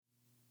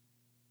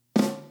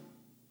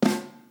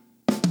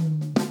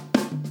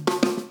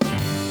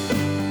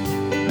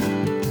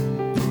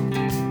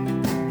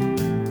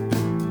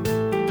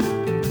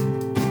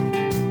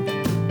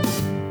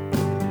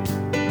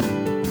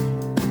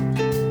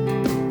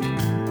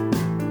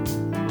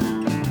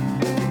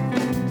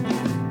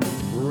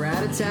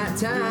tat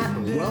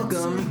tat.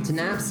 Welcome to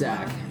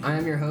Knapsack. I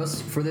am your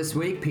host for this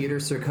week, Peter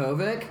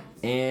Sirkovic,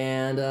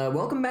 and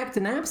welcome back to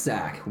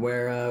Knapsack,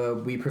 where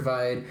we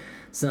provide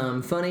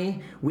some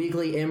funny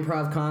weekly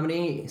improv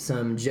comedy,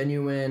 some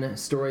genuine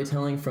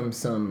storytelling from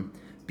some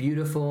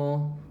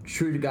beautiful,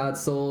 true to God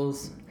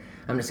souls.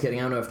 I'm just kidding.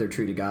 I don't know if they're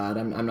true to God.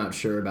 I'm not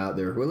sure about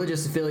their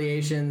religious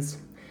affiliations.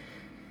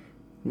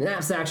 The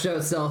Knapsack show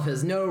itself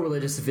has no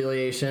religious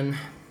affiliation.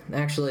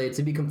 Actually,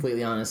 to be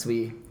completely honest,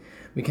 we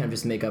kind of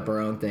just make up our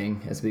own thing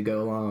as we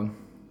go along.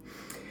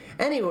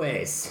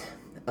 Anyways,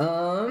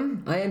 I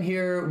am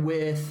here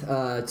with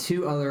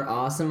two other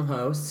awesome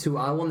hosts who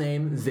I will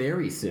name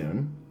very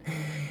soon.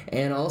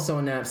 And also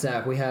on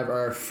Knapsack, we have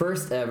our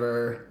first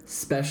ever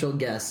special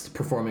guest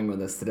performing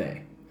with us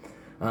today.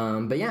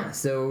 But yeah,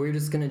 so we're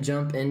just going to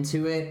jump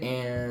into it,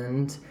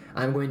 and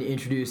I'm going to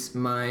introduce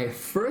my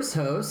first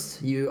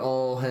host. You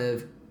all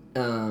have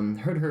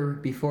heard her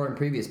before in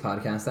previous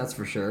podcasts, that's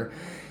for sure.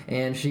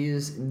 And she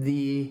is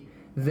the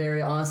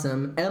very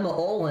awesome Emma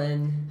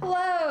Olin.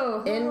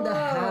 Hello. In the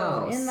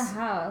house. In the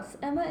house.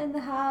 Emma in the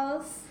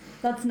house.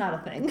 That's not a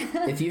thing.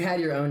 If you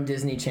had your own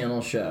Disney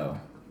Channel show,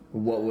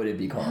 what would it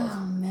be called?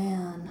 Oh,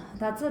 man.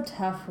 That's a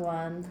tough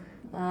one.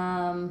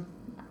 Man,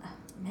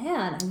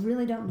 I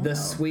really don't know. The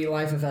Sweet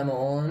Life of Emma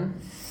Olin?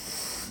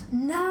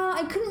 No,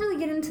 I couldn't really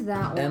get into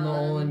that one. Emma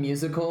Olin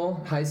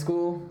musical? High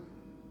school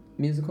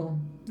musical?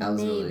 That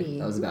was Maybe.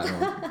 that was a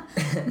bad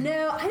one.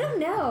 No, I don't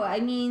know. I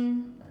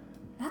mean,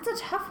 that's a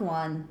tough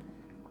one.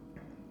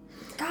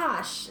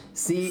 Gosh.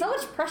 See, so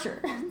much pressure.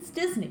 It's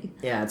Disney.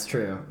 Yeah, it's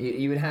true.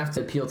 You would have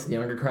to appeal to the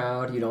younger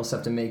crowd. You'd also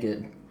have to make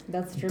it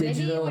That's true.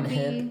 digital Maybe it would and be,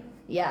 hip.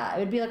 Yeah, it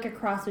would be like a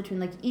cross between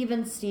like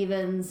Even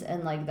Stevens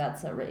and like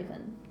That's a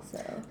Raven.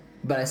 So.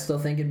 But I still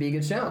think it'd be a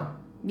good show.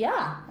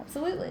 Yeah,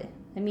 absolutely.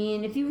 I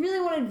mean, if you really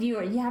want to view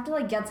it, you have to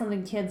like get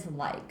something kids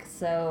like.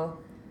 So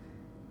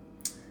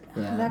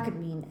Yeah. that could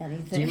mean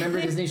anything. Do you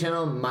remember Disney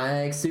Channel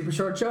Mike's Super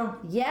Short Show?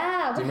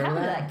 Yeah, what you remember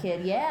happened to that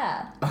kid?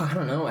 Yeah. Oh, I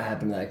don't know what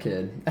happened to that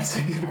kid. That's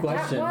a good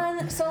question. That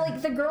one, so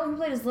like the girl who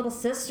played his little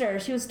sister,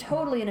 she was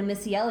totally in a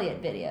Missy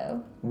Elliott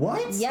video.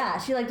 What? Yeah,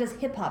 she like does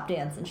hip hop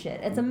dance and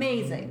shit. It's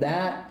amazing.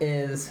 That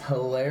is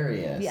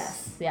hilarious.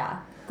 Yes,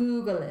 yeah.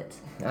 Google it.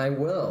 I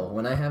will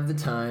when I have the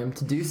time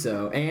to do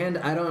so. And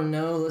I don't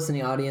know,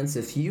 listening audience,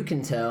 if you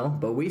can tell,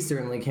 but we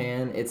certainly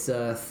can. It's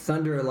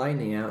thunder or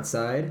lightning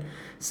outside.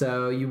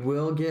 So you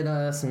will get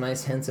some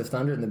nice hints of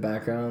thunder in the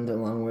background,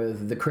 along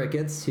with the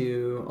crickets,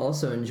 who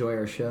also enjoy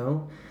our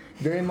show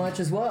very much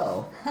as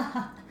well.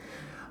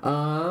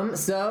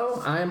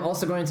 So I'm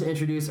also going to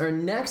introduce our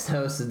next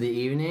host of the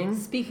evening.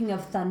 Speaking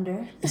of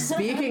thunder.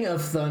 Speaking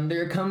of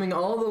thunder, coming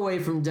all the way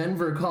from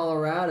Denver,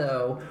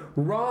 Colorado,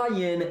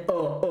 Ryan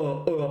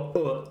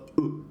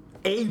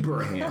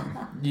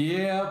Abraham.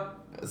 Yep.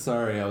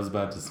 Sorry, I was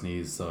about to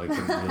sneeze, so I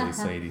couldn't really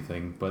say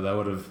anything, but that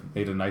would have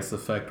made a nice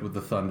effect with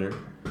the thunder.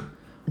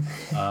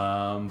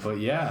 But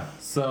yeah,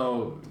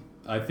 so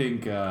I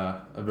think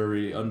a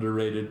very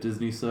underrated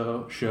Disney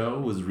show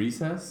was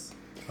Recess.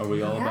 Are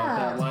we all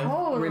about that life?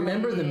 Totally.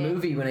 Remember the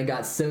movie when it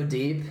got so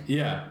deep?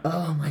 Yeah.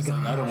 Oh my He's god!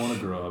 like, I don't want to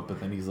grow up, but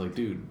then he's like,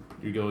 dude,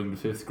 you're going to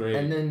 5th grade.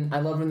 And then I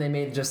love when they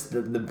made just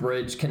the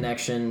bridge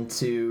connection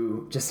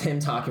to just him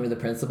talking to the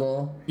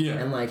principal. Yeah.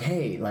 And like,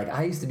 hey, like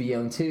I used to be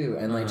young too,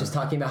 and like just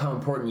talking about how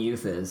important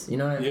youth is. You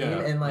know what I mean?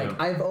 And like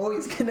I've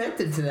always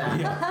connected to that.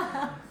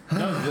 Yeah.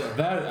 No,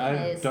 I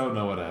Nice. don't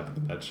know what happened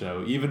to that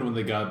show. Even when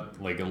they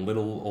got like a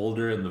little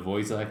older and the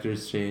voice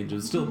actors changed, it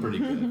was still pretty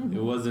good.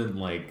 It wasn't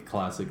like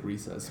classic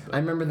Recess. But I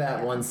remember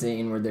that one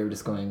scene where they were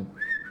just going,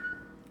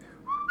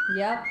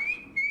 Yep.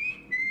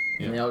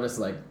 and they all just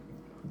like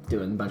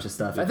doing a bunch of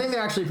stuff. I think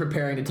they're actually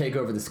preparing to take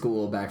over the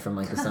school back from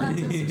like the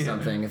scientists or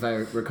something, if I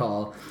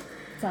recall.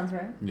 Sounds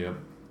right. Yep.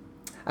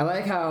 I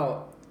like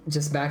how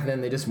just back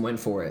then they just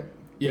went for it.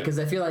 Yeah. Because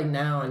I feel like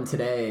now and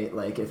today,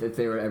 like if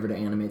they were ever to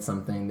animate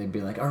something, they'd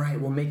be like, all right,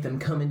 we'll make them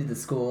come into the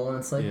school. And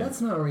it's like,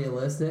 that's not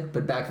realistic.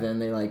 But back then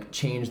they like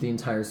changed the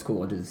entire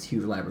school into this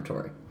huge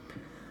laboratory.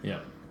 Yeah.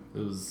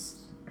 It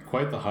was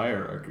quite the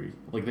hierarchy.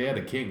 Like they had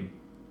a king.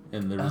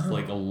 And there was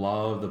like a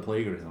law of the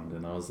playground.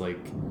 And I was like,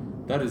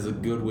 that is a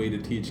good way to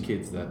teach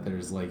kids that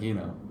there's like, you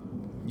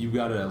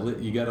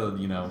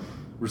gotta,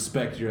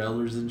 respect your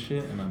elders and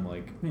shit. And I'm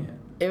like, man.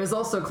 It was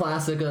also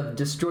classic of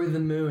destroy the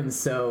moon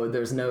so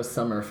there's no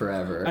summer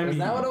forever. I Is mean,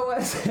 that what it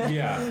was?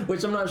 Yeah.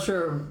 Which I'm not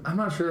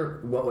sure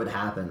what would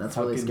happen. That's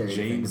really Fucking scary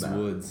James to think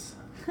about. Woods.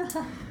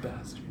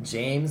 Bastard.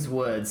 James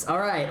Woods. All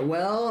right.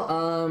 Well,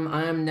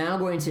 I'm now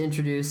going to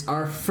introduce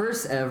our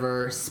first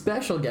ever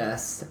special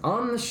guest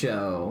on the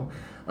show.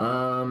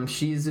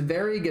 She's a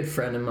very good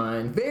friend of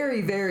mine.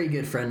 Very, very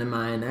good friend of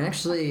mine. I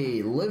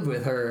actually lived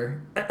with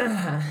her. It's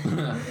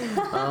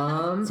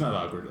not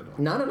awkward at all.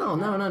 Not at all.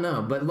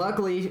 No. But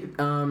luckily,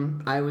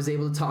 I was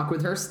able to talk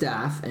with her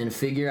staff and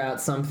figure out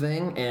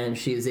something, and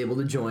she is able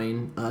to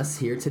join us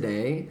here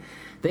today.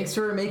 Thanks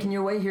for making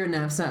your way here,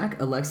 Knapsack.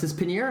 Alexis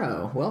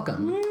Pinheiro,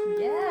 welcome.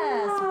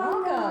 Yes,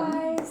 welcome.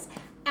 Guys.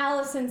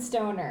 Allison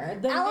Stoner,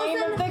 the Allison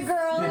name of the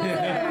girl in the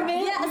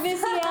Yes.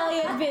 Missy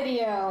Elliott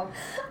video.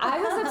 I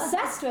was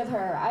obsessed obsessed with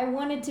her. I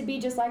wanted to be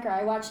just like her.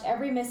 I watched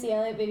every Missy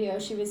Elliott video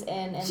she was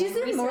in. And She's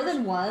in more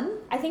than one?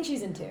 I think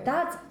she's in 2.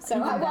 That's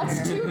so I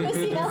watched 2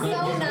 Missy Elliott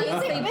so nice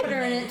videos. they put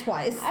her in it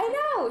twice. I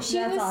know. She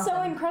That's was so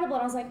awesome. incredible.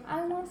 And I was like,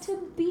 I want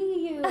to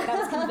be you. And I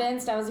was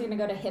convinced I was going to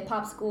go to hip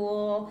hop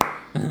school.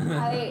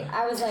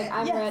 I was like,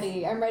 I'm Yes.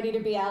 ready. I'm ready to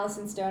be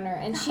Allison Stoner.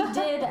 And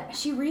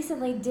she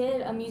recently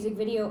did a music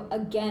video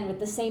again with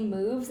the same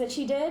moves that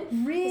she did.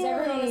 Really? Because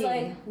everyone was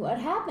like, what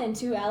happened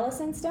to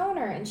Allison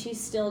Stoner? And she's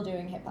still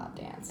doing hip hop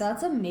dance.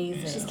 That's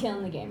amazing. She's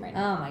killing the game right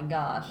now. Oh my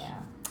gosh. Yeah.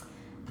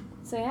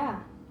 So yeah,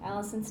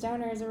 Allison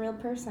Stoner is a real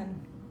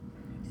person.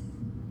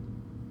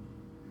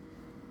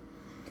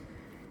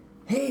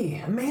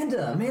 Hey,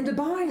 Amanda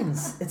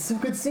Bynes. It's so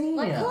good seeing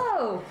Like, you.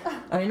 hello.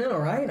 I know,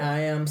 right? I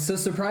am so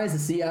surprised to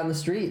see you out in the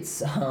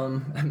streets.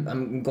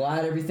 I'm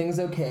glad everything's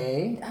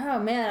okay. Oh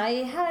man,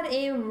 I had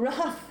a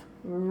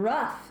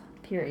rough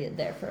period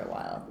there for a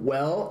while.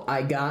 Well,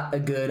 I got a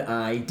good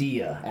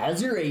idea.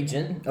 As your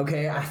agent,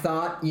 okay, I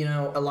thought,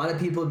 a lot of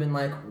people have been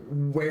like,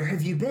 where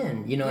have you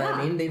been? You know what I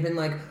Yeah. mean? They've been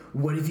like,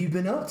 what have you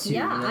been up to?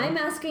 Yeah, you know? I'm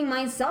asking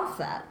myself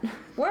that.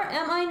 Where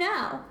am I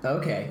now?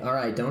 Okay, all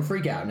right, don't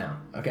freak out now,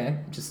 okay?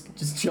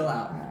 Just chill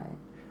out. Alright.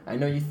 I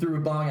know you threw a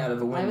bong out of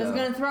a I window. was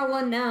gonna throw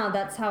one now.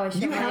 That's how I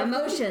show my them?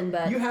 emotion,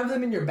 but You have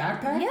them in your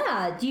backpack?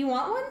 yeah. Do you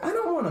want one? I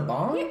don't want a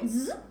bong.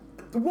 Zzz.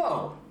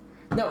 Whoa.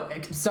 No,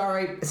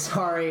 sorry,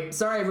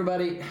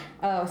 everybody.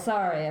 Oh,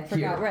 sorry, I forgot.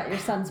 Here. We're at your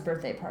son's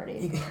birthday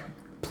party.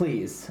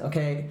 Please,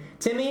 okay?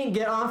 Timmy,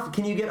 get off.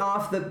 Can you get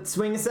off the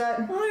swing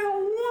set? I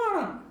don't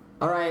want.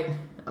 All right.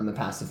 I'm a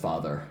passive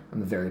father.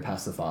 I'm a very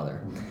passive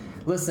father.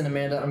 Listen,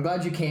 Amanda, I'm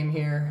glad you came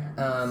here.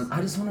 I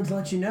just wanted to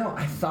let you know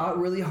I thought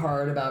really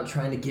hard about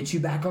trying to get you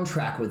back on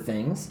track with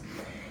things.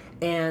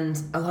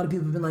 And a lot of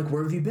people have been like,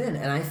 where have you been?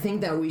 And I think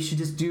that we should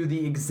just do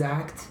the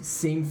exact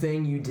same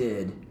thing you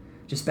did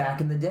just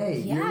back in the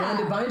day. Yeah. Your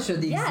Amanda Bynes show,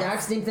 the Yes.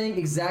 exact same thing,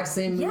 exact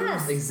same moves,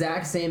 Yes.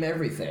 exact same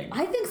everything.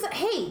 I think so.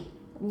 Hey,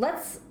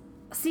 let's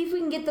see if we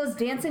can get those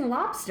dancing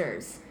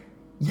lobsters.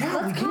 Yeah,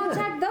 we Let's can.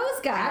 contact those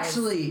guys.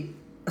 Actually,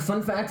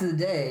 fun fact of the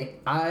day,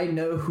 I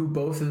know who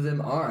both of them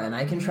are, and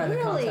I can try to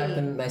Really? contact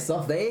them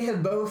myself. They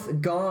have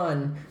both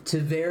gone to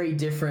very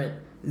different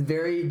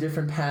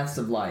paths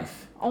of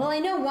life. Well, I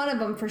know one of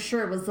them for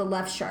sure was the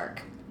left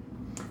shark.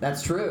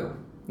 That's true.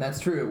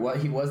 What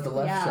he was the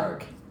left Yeah.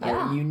 shark.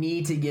 Yeah. You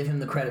need to give him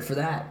the credit for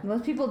that.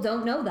 Most people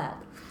don't know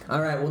that. All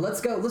right, well let's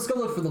go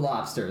look for the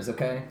lobsters,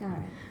 okay? All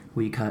right.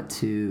 We cut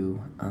to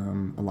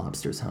a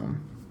lobster's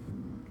home.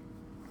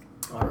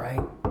 All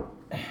right.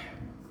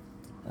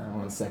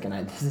 1 second.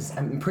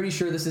 I'm pretty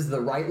sure this is the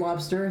right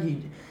lobster.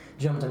 He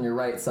jumped on your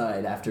right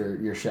side after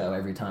your show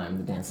every time,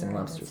 the dancing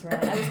lobster.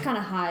 That's right. I was kind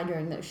of high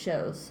during those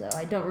shows, so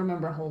I don't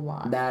remember a whole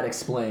lot. That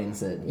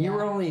explains it. You Yeah.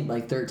 were only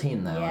like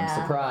 13 though. Yeah.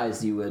 I'm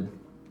surprised you would.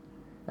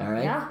 All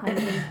right. Yeah, I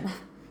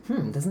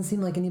mean, Doesn't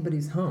seem like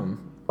anybody's home.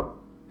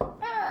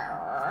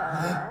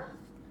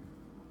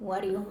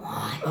 What do you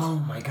want?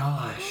 Oh my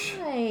gosh.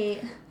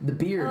 right. The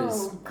beard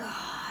is. Oh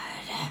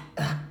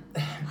God.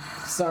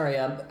 Sorry.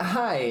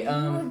 Hi.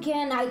 You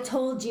again, I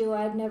told you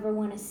I'd never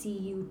want to see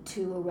you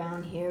two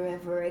around here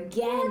ever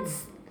again.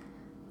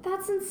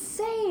 That's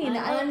insane.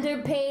 I'm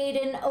underpaid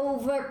and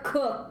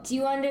overcooked.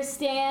 You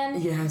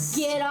understand? Yes.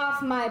 Get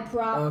off my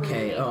property.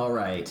 Okay. All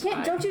right.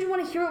 Don't you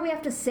want to hear what we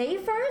have to say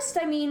first?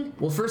 I mean,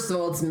 Well, first of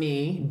all, it's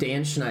me,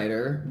 Dan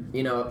Schneider,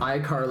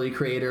 iCarly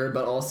creator,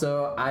 but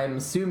also I'm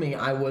assuming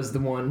I was the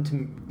one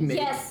to make.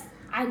 Yes,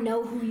 I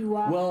know who you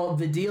are. Well,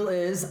 the deal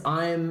is,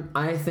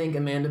 I think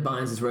Amanda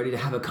Bynes is ready to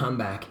have a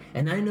comeback,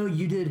 and I know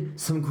you did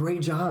some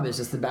great job as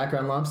just the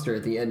background lobster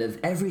at the end of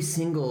every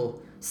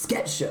single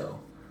sketch show.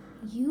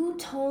 You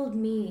told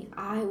me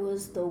I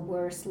was the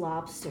worst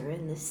lobster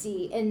in the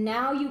sea, and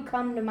now you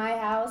come to my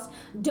house,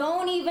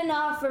 don't even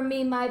offer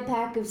me my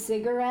pack of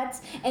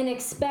cigarettes, and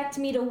expect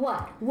me to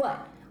what?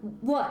 What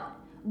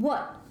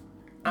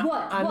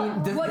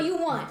do you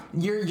want?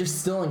 You're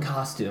still in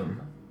costume.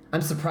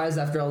 I'm surprised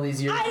after all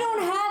these years. I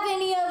don't have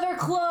any other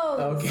clothes.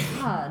 Okay.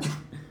 God,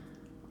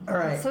 All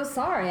right. so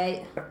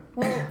sorry.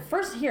 Well,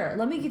 first here,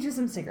 let me get you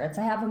some cigarettes.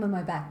 I have them in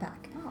my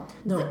backpack. Oh.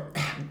 No.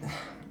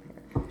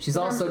 She's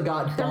also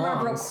got They're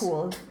not real bongs.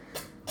 cool.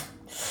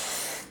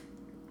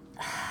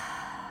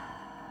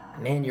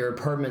 Man, your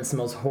apartment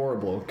smells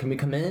horrible. Can we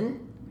come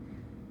in?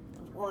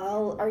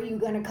 Well, are you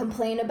gonna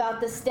complain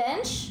about the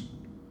stench?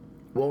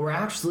 Well, we're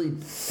actually.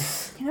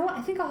 You know what?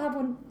 I think I'll have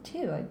one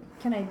too.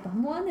 Can I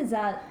bum one? Is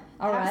that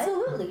all right?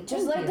 Absolutely,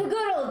 just Thank like you. the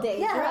good old days,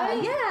 Yeah,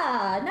 right?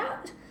 yeah. Now,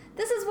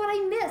 this is what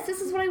I miss.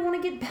 This is what I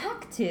want to get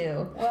back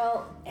to.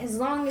 Well, as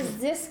long as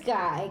this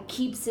guy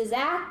keeps his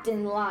act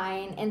in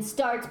line and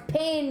starts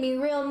paying me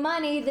real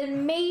money,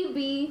 then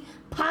maybe,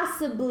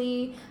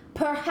 possibly,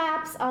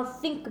 perhaps I'll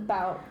think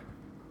about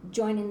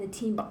joining the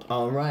team again.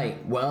 All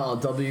right. Well, I'll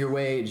double your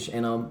wage,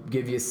 and I'll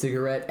give you a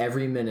cigarette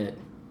every minute.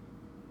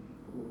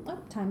 Oh,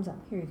 time's up.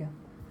 Here you go.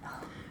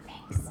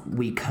 Thanks.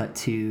 We cut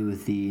to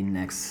the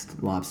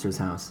next lobster's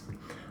house.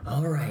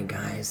 All right,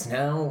 guys.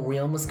 Now we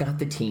almost got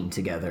the team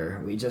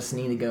together. We just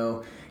need to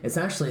go. It's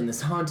actually in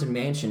this haunted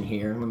mansion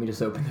here. Let me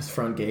just open this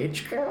front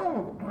gate.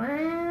 Wow,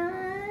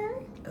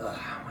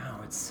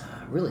 it's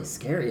really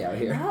scary out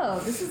here. Oh,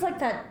 this is like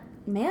that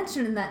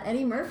mansion in that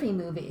Eddie Murphy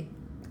movie.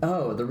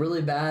 Oh, the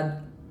really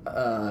bad.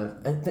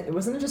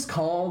 Wasn't it just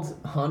called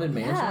Haunted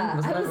Mansion? Yeah,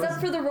 Wasn't I that- was up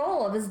for the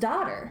role of his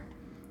daughter.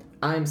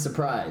 I'm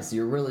surprised.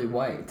 You're really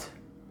white.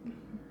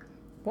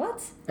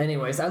 What?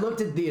 Anyways, I looked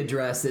at the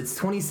address. It's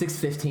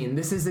 2615.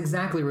 This is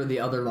exactly where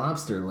the other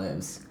lobster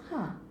lives.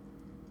 Huh.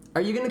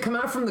 Are you gonna come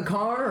out from the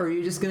car, or are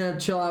you just gonna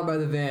chill out by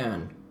the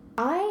van?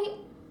 I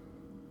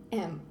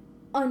am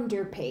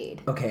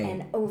underpaid Okay.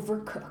 and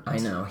overcooked. I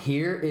know.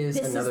 Here is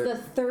This another. is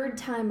the third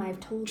time I've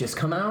told you. Just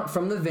come out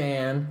from the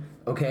van,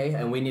 okay?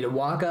 And we need to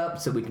walk up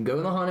so we can go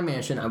to the haunted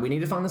mansion. And we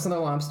need to find this other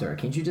lobster.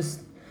 Can't you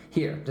just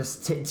take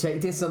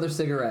this other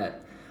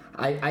cigarette?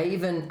 I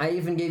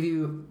even gave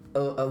you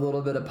a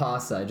little bit of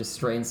pasta. I just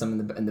strained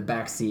some in the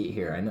back seat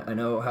here. I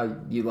know how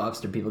you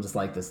lobster people just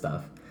like this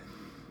stuff.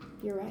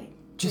 You're right.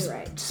 Just You're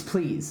right. just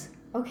please.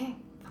 Okay,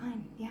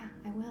 fine. Yeah,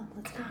 I will.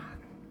 Let's go.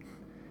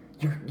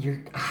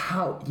 You're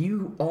how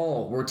you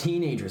all were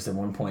teenagers at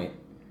one point.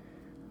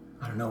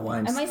 I don't know why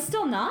I'm. Am I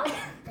still not?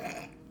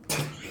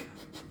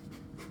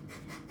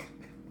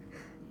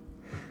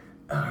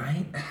 All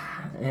right,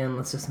 and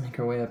let's just make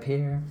our way up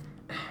here.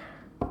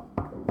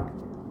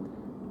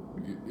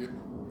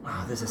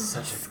 Wow, this is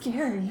such a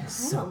Scary. I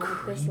so don't like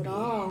creepy. this at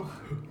all.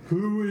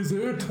 Who is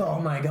it? Oh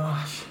my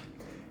gosh.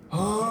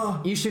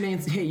 You should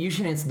answer. Hey, you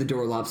should answer the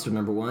door, lobster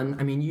number 1.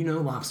 I mean, you know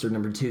lobster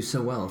number 2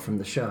 so well from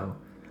the show.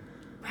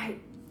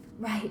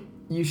 Right.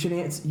 You should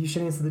answer. You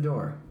should answer the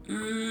door. Hey,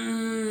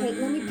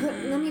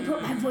 let me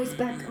put my voice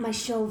back, my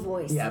show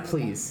voice. Yeah,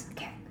 please.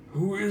 Okay.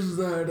 Who is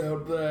that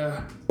out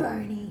there?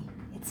 Bernie,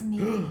 it's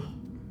me,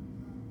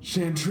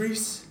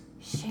 Chantrice?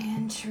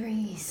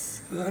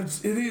 Chantrice.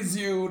 It is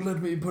you.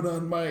 Let me put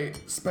on my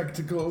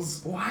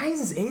spectacles. Why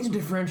is this age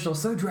differential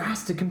so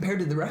drastic compared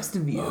to the rest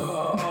of you?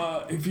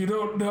 If you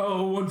don't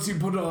know, once you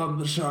put on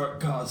the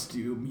shark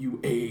costume, you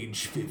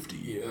age 50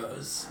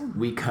 years.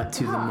 We cut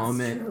to the That's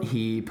moment true.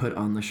 he put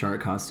on the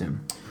shark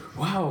costume.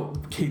 Wow,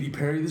 Katy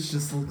Perry, this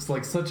just looks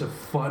like such a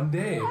fun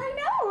day. I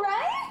know,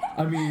 right?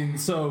 I mean,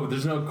 so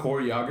there's no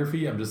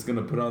choreography. I'm just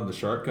gonna put on the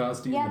shark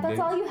costume. Yeah, and that's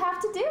dance. all you have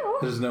to do.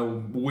 There's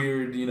no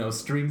weird,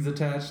 strings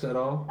attached at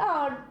all.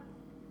 Oh,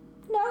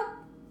 no.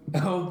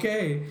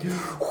 Okay.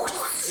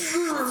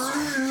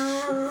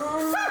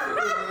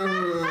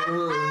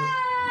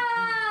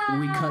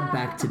 We cut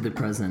back to the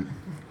present.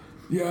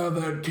 Yeah,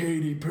 that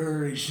Katy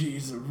Perry,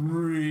 she's a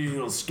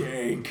real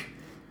skank.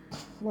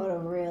 What a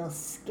real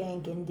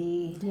skank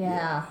indeed.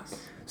 Yeah.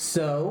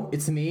 So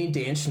it's me,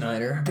 Dan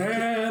Schneider.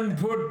 Dan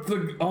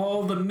put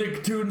all the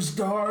Nicktoon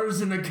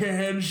stars in a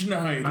can,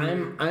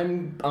 Schneider.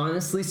 I'm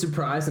honestly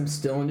surprised I'm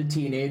still into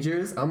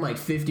teenagers. I'm like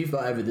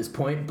 55 at this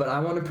point, but I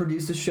want to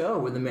produce a show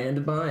with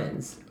Amanda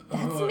Bynes.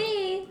 That's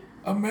me.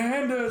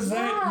 Amanda, is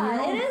that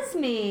Yeah, you? it is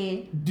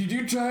me. Did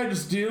you try to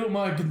steal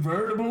my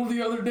convertible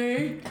the other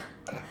day?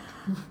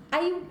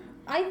 I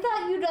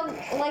thought you don't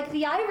like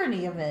the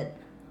irony of it.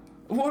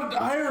 What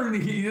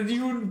irony that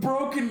you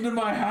broke into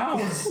my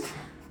house.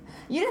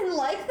 You didn't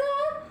like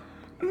that?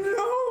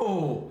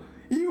 No!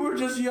 You were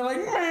just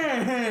yelling,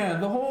 man,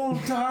 the whole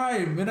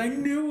time, and I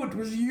knew it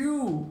was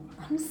you.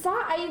 I'm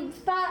sorry. I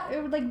thought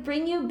it would like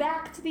bring you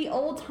back to the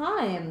old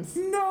times.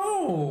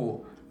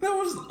 No! That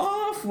was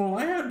awful.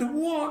 I had to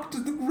walk to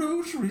the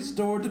grocery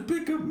store to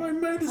pick up my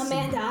medicine.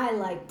 Amanda, I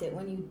liked it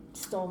when you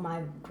stole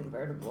my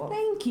convertible.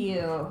 Thank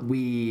you. We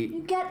You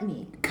get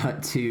me.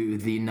 cut to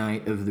the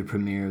night of the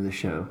premiere of the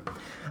show.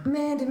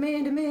 Amanda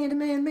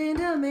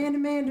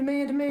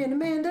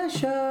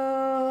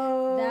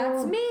show.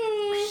 That's me.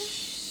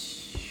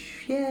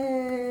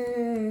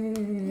 Yay.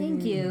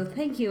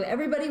 Thank you.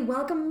 Everybody,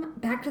 welcome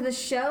back to the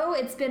show.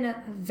 It's been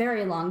a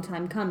very long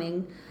time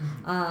coming.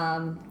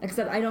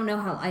 Except I don't know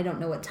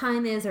what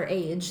time is or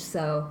age,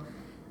 so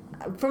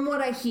from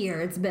what I hear,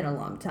 it's been a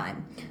long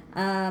time.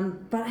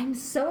 But I'm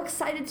so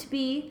excited to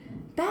be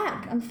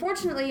back.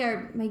 Unfortunately,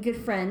 my good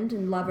friend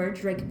and lover,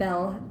 Drake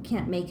Bell,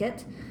 can't make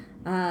it.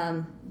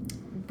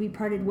 We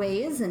parted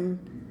ways, and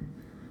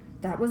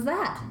that was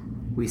that.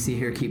 We see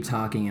her keep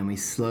talking, and we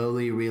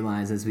slowly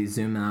realize as we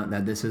zoom out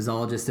that this was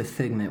all just a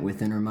figment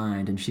within her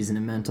mind, and she's in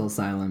a mental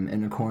asylum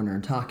in a corner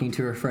talking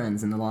to her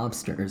friends and the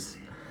lobsters.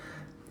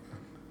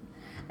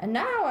 And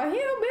now a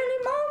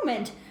hillbilly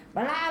moment.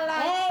 But I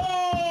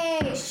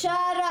like. Hey,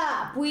 shut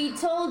up. We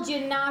told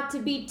you not to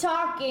be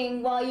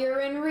talking while you're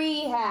in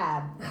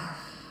rehab.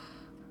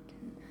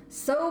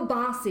 So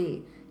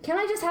bossy. Can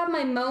I just have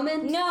my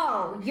moment?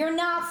 No, you're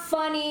not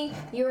funny.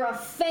 You're a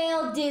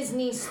failed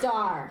Disney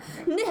star.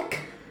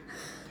 Nick!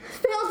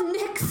 Failed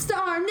Nick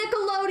star,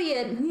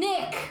 Nickelodeon!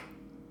 Nick,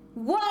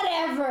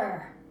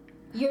 whatever.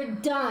 You're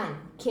done,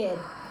 kid.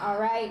 All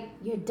right?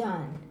 You're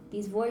done.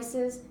 These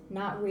voices,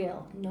 not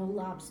real. No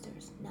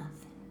lobsters, nothing.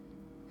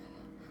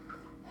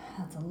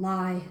 That's a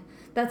lie.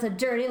 That's a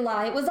dirty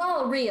lie. It was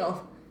all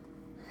real.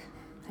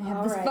 I have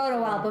All this right, photo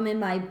then. album in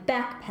my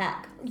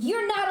backpack.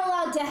 You're not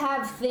allowed to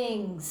have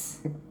things.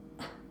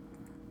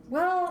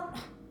 Well,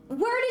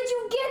 Where did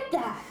you get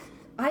that?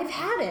 I've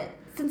had it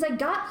since I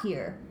got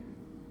here.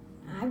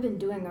 I've been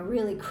doing a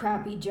really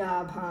crappy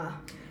job, huh?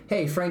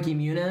 Hey, Frankie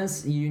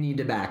Muniz, you need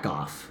to back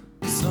off.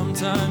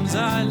 Sometimes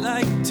I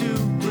like to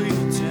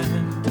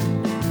pretend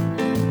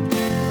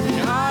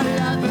God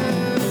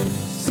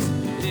loves,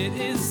 it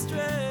is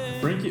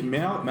strange. Frankie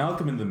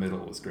Malcolm in the Middle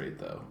was great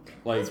though.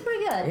 Like That's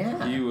pretty good. Yeah.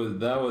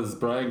 that was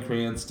Bryan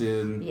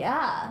Cranston.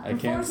 Yeah. I Before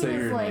can't he say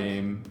was, her like,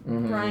 name.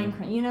 Bryan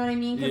Cranston, you know what I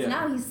mean? Because Yeah.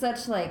 now he's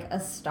such like a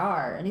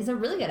star, and he's a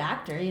really good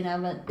actor, you know.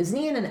 But Isn't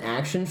he in an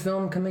action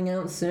film coming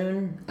out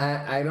soon?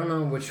 I don't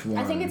know which one.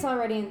 I think it's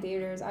already in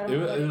theaters. I don't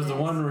know. It was the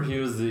one where he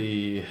was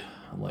the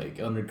like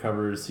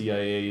undercover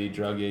CIA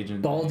drug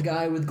agent. Bald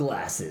guy with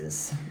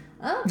glasses.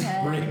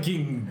 okay.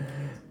 Breaking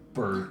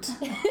Bert.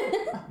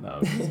 No,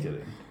 just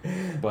kidding.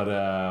 But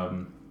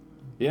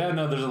yeah,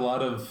 no, there's a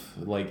lot of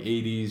like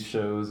 80s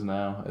shows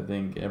now. I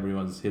think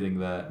everyone's hitting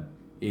that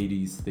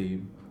 80s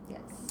theme. Yes.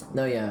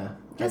 No, yeah.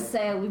 Just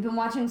say we've been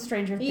watching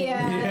Stranger Things.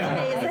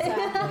 Yeah.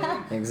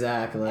 exactly.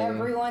 Exactly.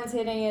 Everyone's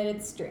hitting it.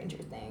 It's Stranger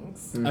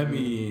Things. I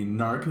mean,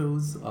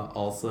 Narcos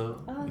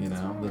also. Oh, you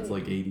that's know, right. that's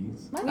like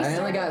 80s. Might be I only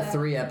started got that.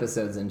 3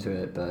 episodes into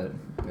it, but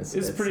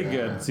It's pretty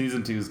good.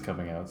 Season 2 is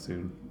coming out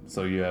soon,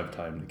 so you have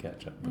time to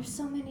catch up. There's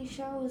so many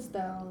shows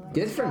though. Like,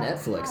 Good for wow.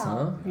 Netflix,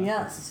 huh?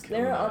 Yes, It's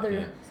there are killing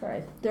other. it,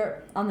 Sorry,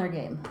 they're on their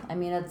game. I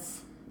mean,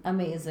 it's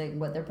amazing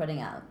what they're putting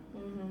out.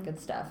 Good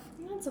stuff.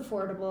 It's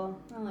affordable.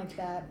 I like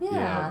that.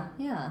 Yeah.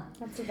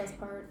 That's the best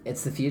part.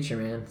 It's the future,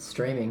 man.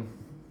 Streaming.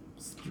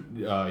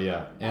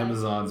 Yeah,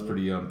 Amazon's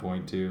pretty on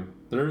point too.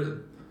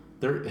 Their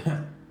their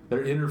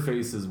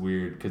interface is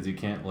weird because you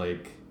can't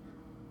like,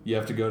 you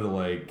have to go to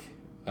like,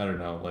 I don't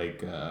know,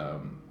 like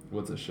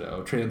what's a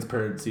show?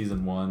 Transparent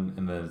season 1,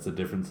 and then it's a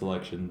different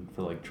selection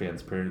for like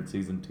Transparent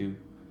season 2.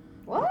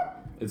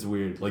 What? It's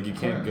weird. Like you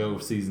can't go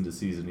season to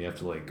season. You have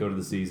to like go to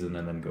the season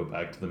and then go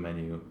back to the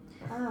menu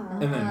Oh.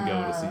 and then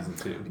go to season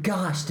 2.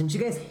 Gosh, didn't you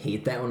guys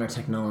hate that when our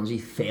technology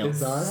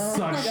fails It us?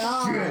 sucks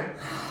God.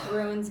 shit.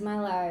 Ruins my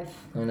life.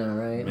 I know,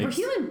 right? We're Makes-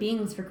 human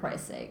beings, for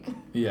Christ's sake.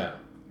 Yeah,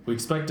 we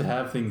expect to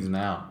have things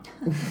now.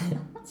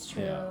 It's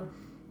true. Yeah.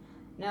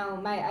 No,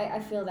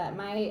 I feel that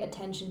my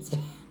attention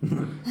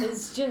span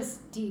is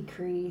just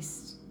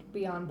decreased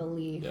beyond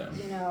belief. Yeah.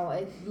 You know,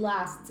 it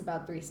lasts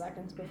about 3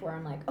 seconds before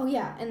I'm like, oh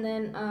yeah, and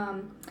then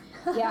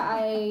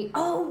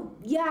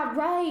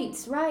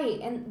right,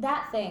 and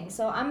that thing.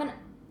 So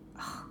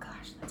oh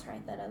gosh, that's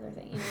right, that other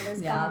thing. You know,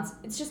 there's Yeah.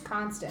 it's just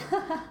constant.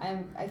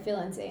 I feel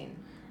insane.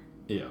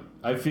 Yeah,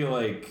 I feel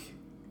like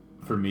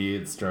for me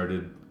it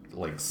started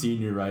like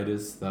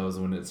senioritis. That was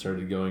when it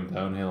started going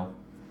downhill,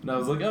 and I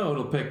was like, oh,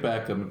 it'll pick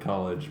back up in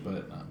college.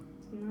 But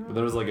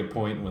there was like a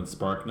point when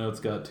Spark Notes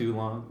got too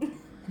long,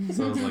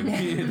 so I was like,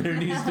 there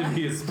needs to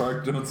be a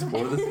Spark Notes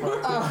for the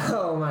Spark Notes.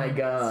 Oh my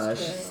gosh.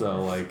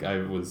 So like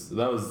that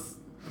was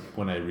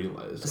when I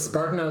realized.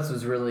 Spark Notes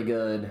was really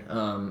good,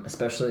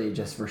 especially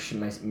just for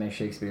my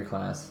Shakespeare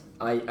class.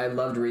 I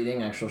loved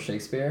reading actual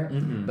Shakespeare,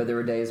 but there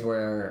were days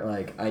where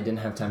like I didn't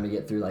have time to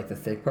get through like the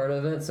thick part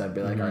of it, so I'd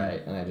be like, all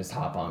right, and I just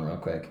hop on real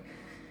quick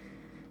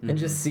and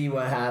just see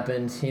what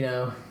happened, you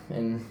know,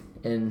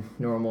 in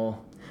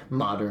normal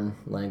modern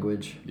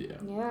language. Yeah.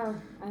 Yeah,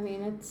 I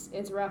mean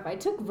it's rough. I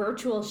took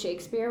virtual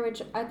Shakespeare,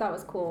 which I thought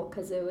was cool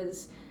because it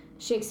was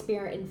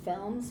Shakespeare in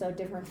film, so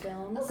different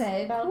films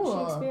Okay, about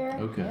cool. Shakespeare.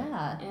 Okay.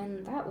 Yeah.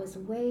 And that was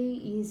way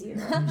easier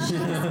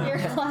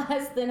Shakespeare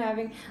class than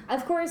having.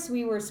 Of course,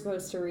 we were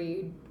supposed to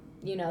read,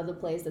 you know, the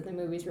plays that the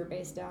movies were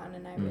based on,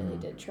 and I really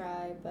did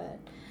try, but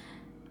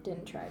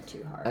didn't try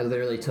too hard. I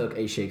literally took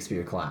a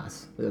Shakespeare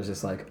class. It was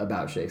just like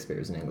about Shakespeare.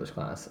 It was an English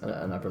class,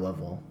 an upper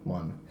level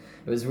one.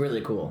 It was really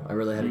cool. I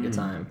really had a good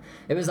time.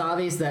 It was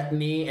obvious that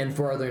me and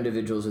 4 other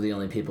individuals were the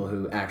only people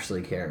who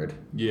actually cared,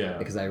 Yeah.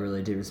 because I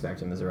really do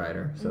respect him as a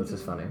writer. So it's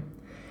just funny.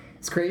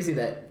 It's crazy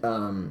that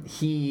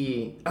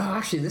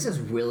actually, this is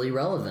really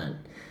relevant.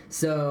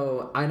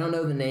 So I don't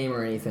know the name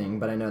or anything,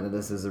 but I know that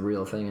this is a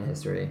real thing in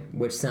history,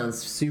 which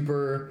sounds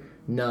super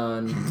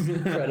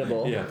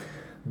non-credible. Yeah.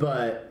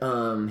 But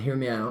hear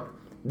me out.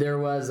 There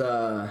was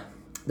an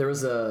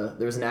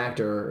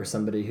actor or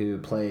somebody who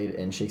played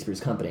in Shakespeare's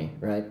company,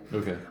 right?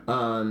 Okay.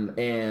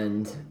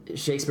 And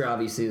Shakespeare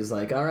obviously was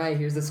like, all right,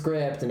 here's the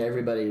script, and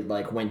everybody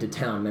like went to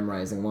town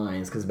memorizing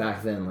lines, because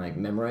back then like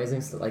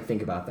memorizing, like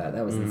think about that,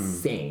 that was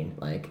insane.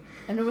 Like,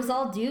 And it was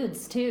all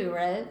dudes too,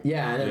 right?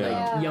 yeah, and then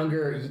Yeah.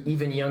 like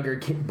even younger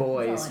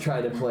boys Solid.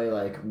 try to play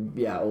like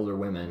older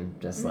women,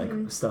 just like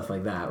stuff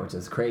like that, which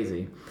is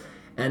crazy.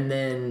 And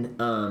then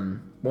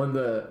one of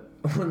the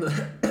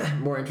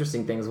more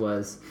interesting things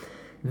was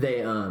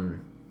there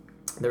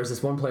was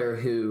this one player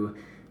who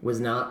was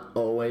not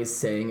always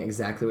saying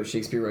exactly what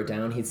Shakespeare wrote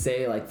down. He'd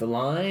say like the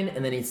line,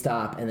 and then he'd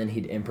stop, and then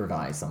he'd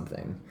improvise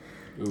something.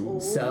 Ooh.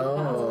 So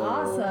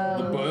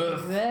Awesome. The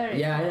buff. Very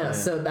yeah, I know. Yeah.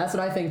 So that's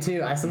what I think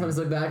too. I sometimes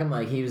look back, I'm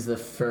like, he was the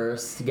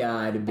first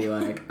guy to be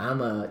like,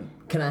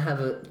 can I have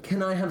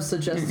a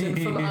suggestion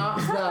from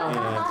off?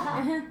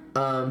 No.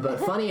 But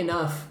funny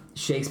enough,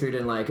 Shakespeare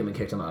didn't like him and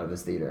kicked him out of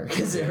his theater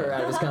or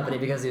out of his company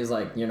because he was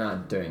like, "You're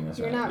not doing this.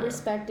 You're right." not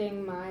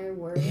respecting my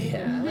work.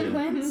 Yeah.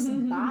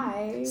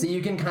 Bye. So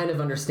you can kind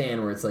of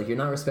understand where it's like you're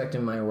not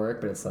respecting my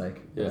work, but it's like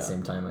at Yeah. the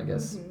same time, I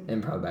guess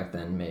improv back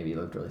then maybe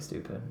looked really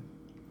stupid.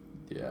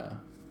 Yeah.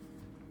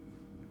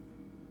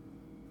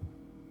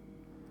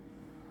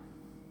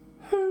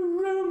 Oh,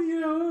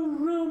 Romeo,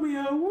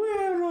 Romeo,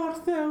 where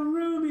art thou,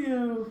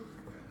 Romeo?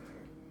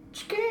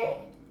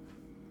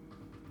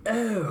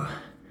 Oh,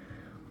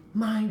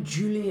 my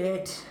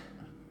Juliet.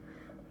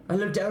 I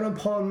look down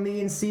upon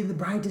thee and see the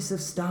brightest of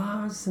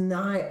stars in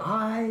thy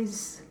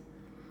eyes.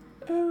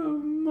 Oh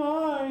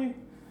my,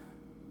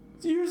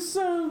 you're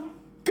so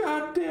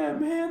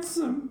goddamn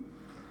handsome.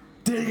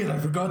 Dang it, I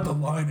forgot the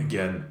line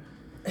again.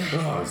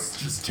 Oh, it's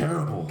just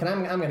terrible.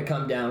 I'm gonna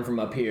come down from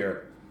up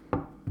here.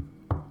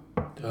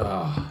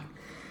 Ah,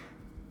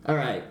 All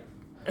right.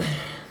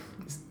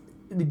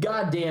 The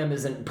goddamn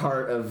isn't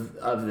part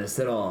of this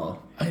at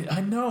all.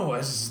 I know,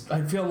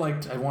 I feel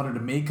like I wanted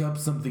to make up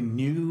something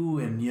new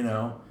and,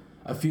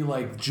 I feel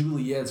like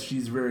Juliet,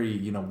 she's very,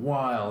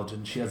 wild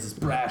and she has this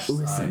brash side.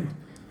 Listen,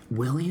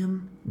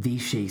 William V.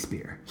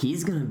 Shakespeare.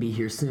 He's gonna be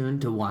here soon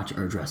to watch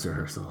our dress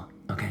rehearsal,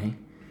 okay?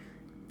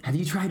 Have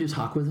you tried to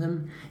talk with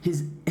him?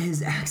 His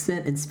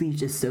accent and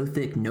speech is so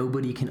thick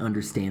nobody can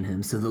understand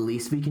him, so the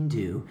least we can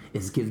do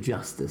is give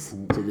justice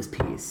to this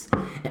piece.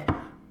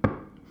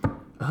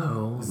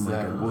 Oh Is my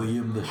that God.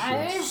 William the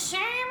Are you Shakes? sure,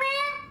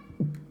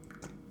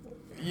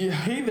 Yeah,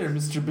 hey there,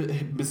 Mr.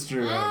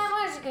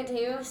 what's good to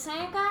you?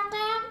 Say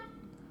goddamn.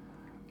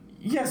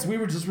 Yes, we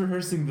were just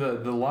rehearsing the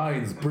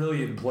lines.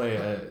 Brilliant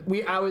play.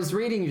 I was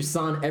reading your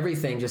son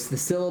everything, just the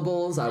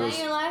syllables. I was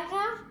You like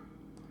that?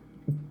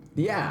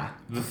 yeah.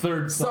 The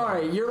third song.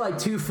 Sorry, you're like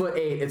 2'8".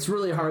 It's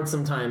really hard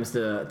sometimes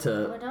to.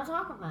 Well, don't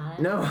talk about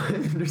it. No, I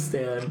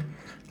understand.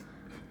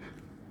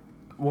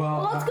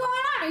 Well, What's going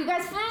on? Are you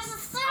guys finished the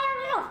song?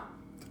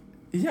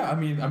 yeah, I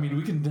mean,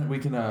 we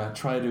can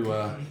try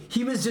to.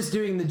 He was just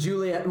doing the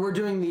Juliet. We're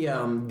doing the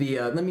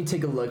let me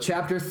take a look.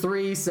 Chapter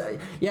 3. So,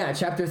 yeah,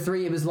 chapter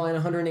 3. It was line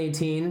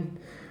 118.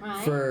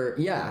 Right. For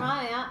yeah.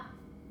 Oh, yeah.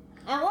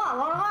 And what?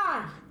 What am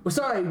I? We're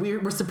sorry.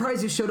 We're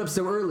surprised you showed up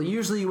so early.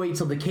 Usually you wait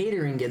till the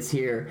catering gets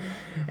here,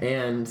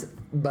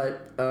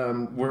 but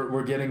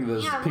We're getting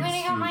this. Yeah, I'm pig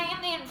waiting on soup. my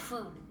Indian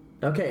food.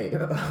 okay.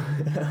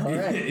 All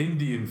right.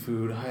 Indian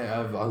food.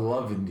 I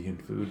love Indian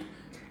food.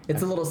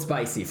 It's a little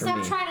spicy for Stop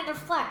me. trying to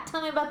deflect.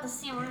 Tell me about the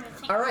scene we're gonna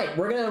take. All right,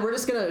 we're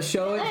just gonna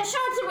show it. Show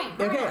it to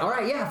me. Okay. All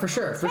right. Yeah, for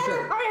sure. Show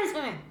it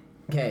to me.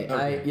 Okay.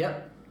 Okay.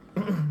 Yep.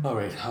 All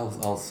right,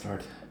 I'll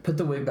start. Put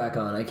the wig back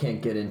on. I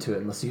can't get into it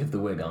unless you have the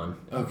wig on.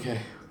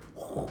 Okay.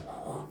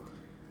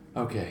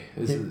 Okay.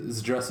 Is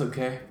the dress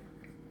okay?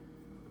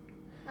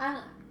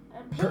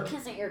 Pink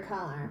isn't your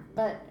color,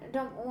 but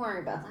don't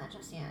worry about that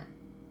just yet.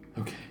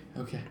 Okay.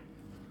 Okay.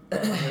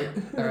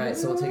 All right,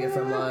 so we'll take it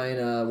from line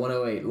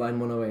 108. Line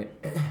 108.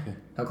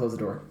 I'll close the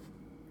door.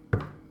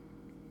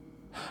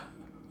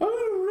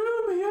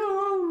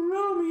 Oh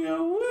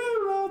Romeo,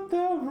 where art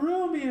thou,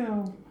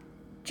 Romeo?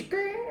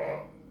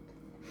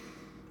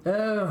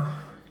 Oh,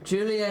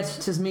 Juliet,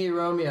 'tis me,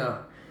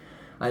 Romeo.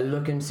 I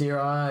look into your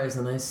eyes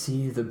and I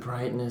see the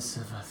brightness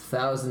of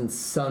 1,000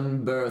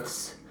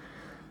 sunbirths.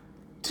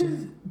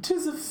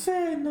 'Tis a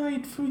fair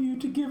night for you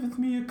to giveth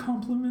me a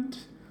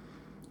compliment.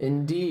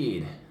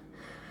 Indeed.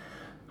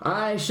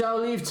 I shall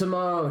leave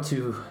tomorrow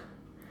to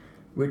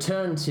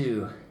return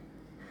to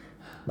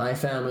my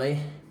family,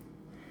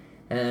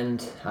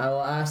 and I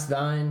will ask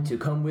thine to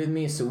come with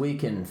me so we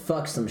can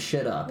fuck some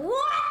shit up. What?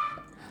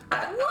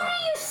 What are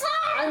you saying?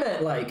 I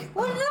meant like,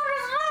 Well, that is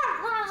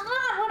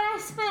not what I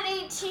spent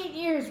 18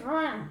 years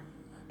running.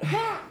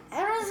 That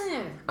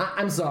isn't.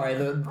 I'm sorry,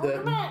 the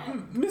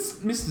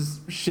Mrs.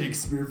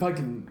 Shakespeare, if I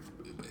can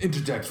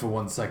interject for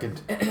 1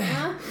 second.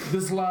 Huh?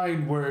 This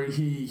line where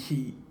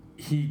he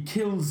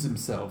kills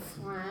himself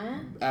What?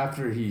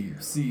 after he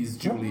sees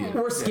Juliet.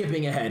 we're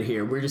skipping ahead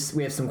here. We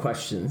have some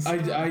questions.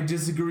 I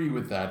disagree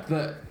with that.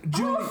 Oh,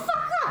 fuck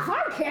off.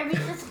 I don't care if you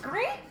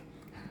disagree.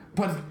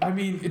 But I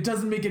mean, it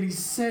doesn't make any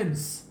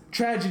sense.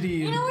 Tragedy.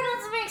 You And, know what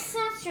doesn't make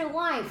sense? Your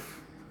life.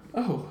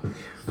 oh,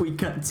 We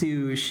cut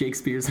to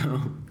Shakespeare's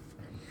home.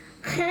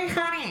 Hey,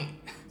 honey.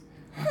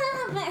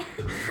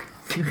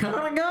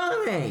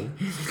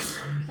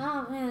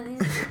 Oh man,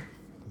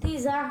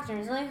 these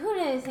actors, like, who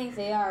do they think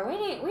they are?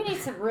 We need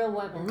some real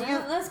women. You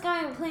know, this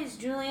guy who plays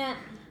Juliet,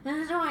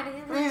 there's no idea.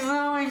 He's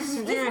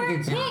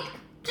wearing pink.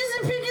 Just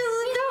a picture of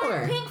the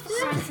Wearing pink for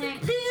Christ's sake.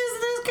 Pictures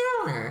of this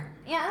color.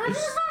 Yeah, that's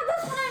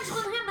what I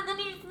told him, and then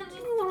he.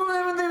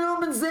 Whenever they're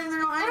home and sing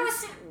their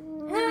lines.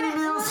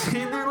 They'll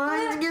sing their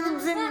lines and give them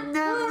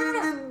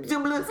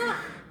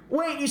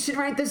Wait, you should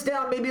write this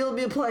down. Maybe it'll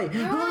be a play.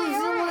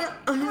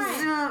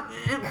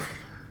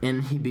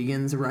 And he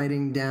begins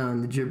writing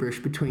down the gibberish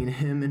between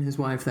him and his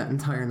wife that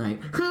entire night.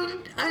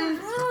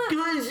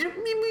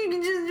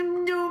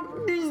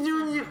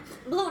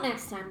 Blue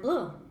next time,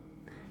 blue.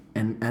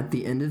 And at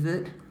the end of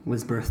it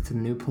was birthed a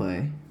new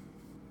play.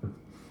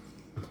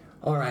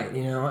 all right,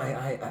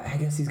 I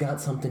guess he's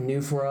got something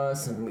new for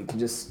us, and we can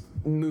just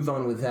move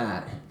on with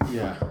that.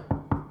 Yeah.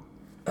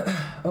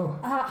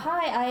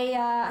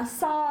 Hi, I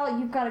saw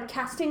you've got a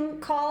casting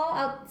call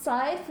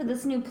outside for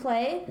this new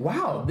play.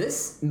 Wow,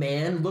 this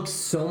man looks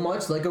so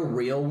much like a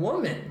real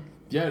woman.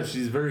 Yeah,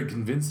 she's very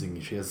convincing.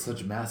 She has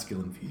such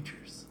masculine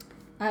features.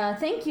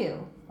 Thank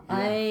you. Yeah.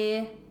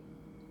 I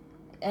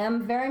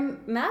am very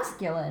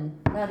masculine.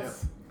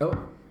 That's...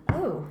 Oh,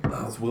 Oh.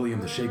 It's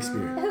William the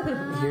Shakespeare.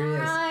 here he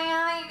is.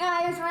 Are you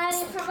guys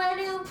ready for my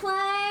new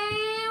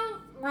play?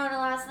 Wrote it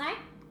last night.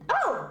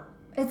 Oh!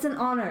 It's an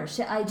honor.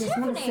 I just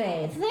want to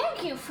say...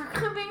 Thank you for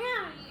coming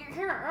out. You're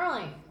here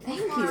early.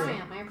 Thank That's you. where I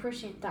am. I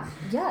appreciate that.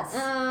 Yes.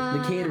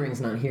 The catering's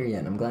not here yet,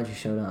 and I'm glad you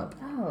showed up.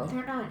 Oh.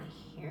 They're not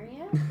here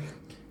yet?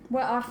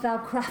 Where art thou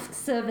craft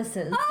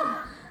services?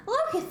 Oh,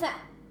 look at that.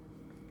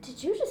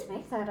 Did you just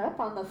make that up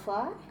on the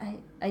fly?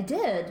 I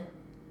did.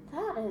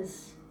 That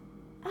is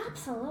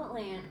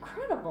absolutely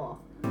incredible.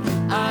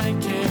 I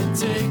can't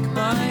take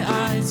my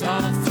eyes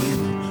off you.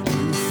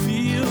 You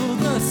feel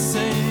the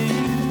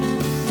same.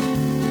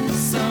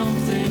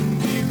 Something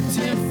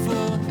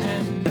beautiful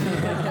and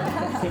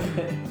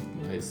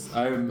Nice.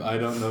 I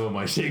don't know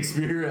my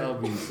Shakespeare.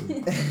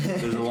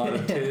 There's a lot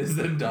of tis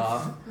and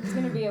doth. It's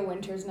gonna be A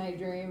Winter's Night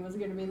Dream. It's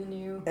gonna be the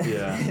new.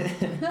 Yeah.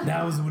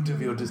 Now is the winter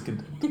of your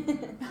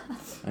discontent.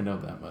 I know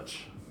that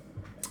much.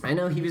 I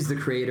know he was the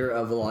creator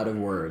of a lot of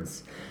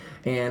words,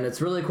 and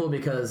it's really cool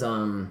because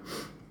in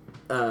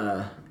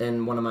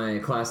one of my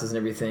classes and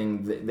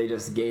everything, they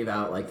just gave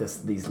out like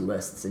these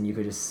lists, and you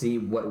could just see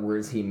what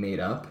words he made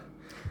up,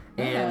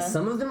 and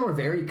some of them were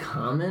very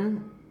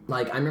common.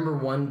 Like I remember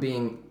one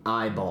being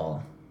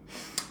eyeball.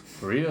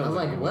 Really? I was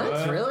like,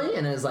 what? Really?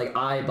 And it was like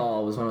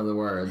eyeball was one of the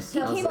words.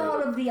 He I was came like,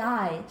 out of the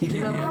eye. he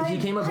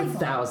came up with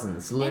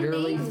thousands,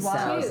 literally And names,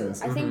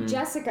 thousands. too. I think Mhm.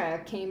 Jessica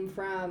came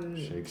from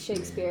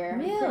Shakespeare. I'm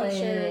Really? pretty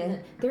sure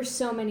there's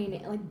so many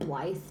like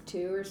Blythe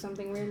too, or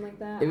something weird like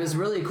that. It was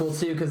really cool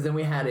too because then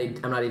we had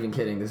I'm not even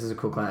kidding, this is a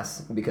cool class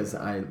because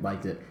I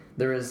liked it.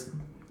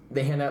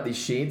 They hand out these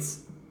sheets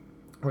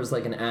where it's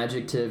like an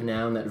adjective,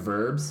 noun, that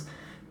verbs,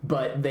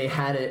 but they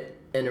had it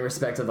in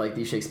respect of like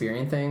these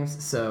Shakespearean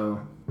things. So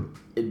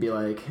it'd be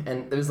like,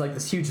 and there was like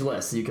this huge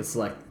list so you could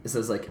select. It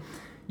says like,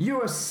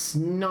 you're a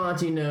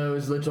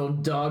snotty-nosed little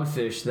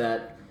dogfish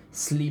that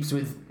sleeps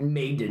with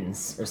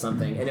maidens or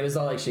something, and it was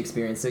all like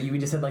Shakespearean. So we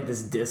just had like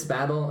this diss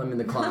battle in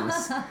the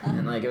class,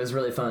 and like it was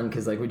really fun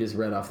because like we just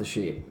read off the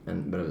sheet,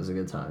 but it was a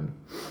good time.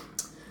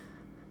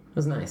 It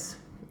was nice.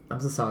 I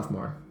was a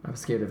sophomore. I was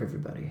scared of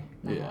everybody.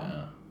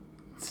 Yeah.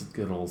 It's a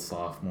good old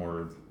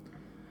sophomore.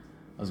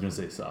 I was going to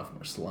say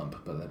sophomore slump,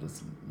 but that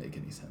doesn't make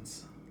any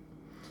sense.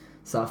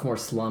 Sophomore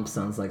slump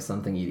sounds like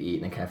something you'd eat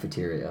in a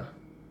cafeteria.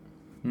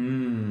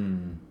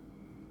 Mmm.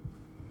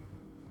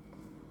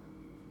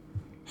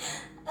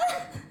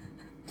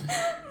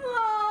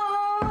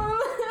 Mom!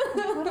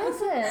 What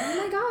is it? Oh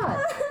my god.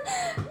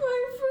 My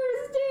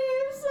first day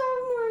of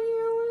sophomore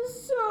year was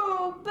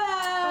so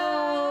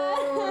bad.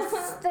 Oh,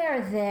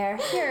 there.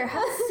 Here,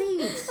 have a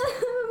seat.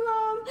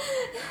 Mom,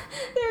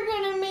 they're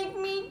gonna make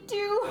me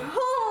do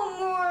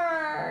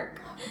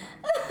homework.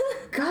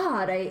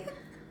 God,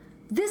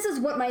 this is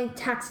what my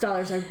tax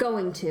dollars are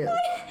going to. And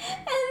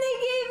they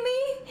gave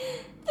me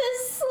the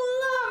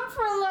slump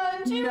for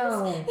lunch.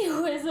 No. It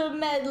was a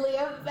medley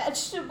of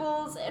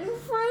vegetables and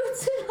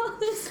fruits and all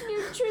this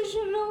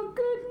nutritional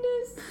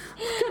goodness.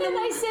 And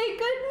I say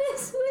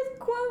goodness with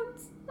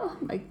quotes. Oh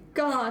my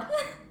god.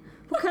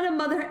 What kind of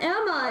mother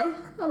am I?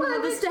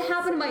 Allow this to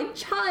happen to my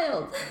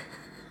child.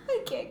 I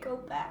can't go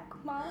back,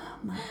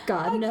 Mom.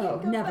 God, I no,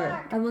 can't go never.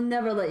 back. I will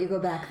never let you go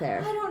back there.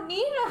 I don't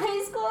need a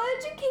high school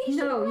education.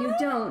 No, you What?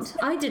 don't.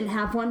 I didn't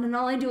have one, and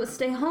all I do is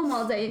stay home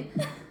all day.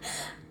 Mom,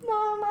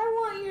 I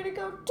want you to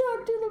go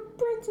talk to the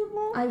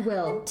principal. I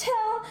will. And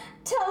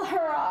tell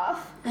her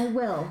off. I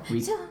will.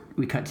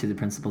 We cut to the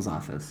principal's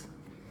office.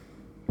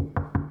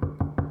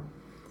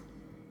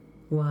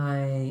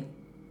 Why,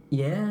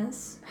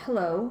 yes?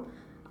 Hello.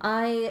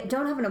 I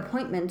don't have an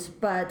appointment,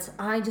 but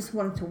I just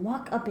wanted to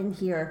walk up in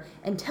here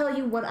and tell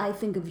you what I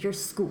think of your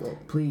school.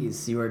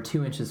 Please, you are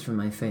 2 inches from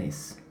my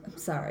face. I'm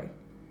sorry.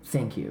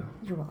 Thank you.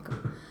 You're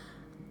welcome.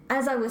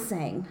 As I was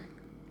saying,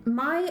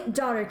 my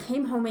daughter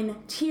came home in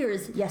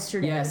tears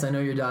yesterday. Yes, I know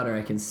your daughter.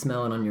 I can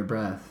smell it on your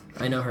breath.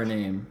 I know her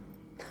name.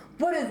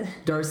 What is it?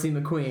 Darcy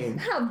McQueen.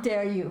 How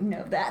dare you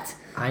know that?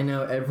 I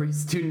know every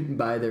student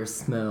by their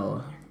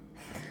smell.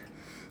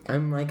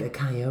 I'm like a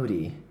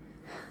coyote,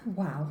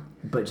 Wow.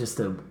 but just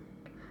a...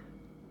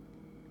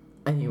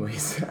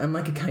 Anyways, I'm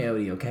like a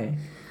coyote, okay?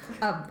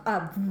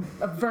 A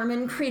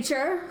vermin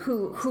creature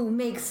who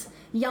makes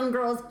young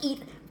girls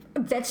eat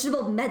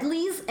vegetable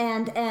medleys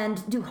and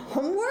do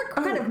homework?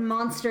 What kind of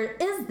monster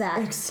is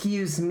that?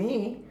 Excuse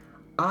me.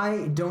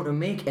 I don't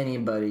make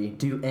anybody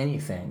do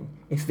anything.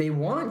 If they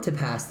want to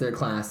pass their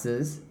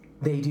classes,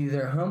 they do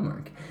their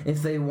homework.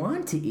 If they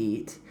want to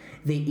eat,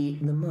 they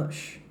eat the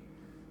mush.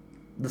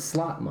 The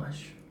slop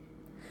mush.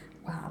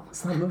 Wow.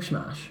 Slop mush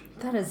mash.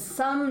 That is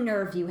some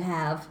nerve you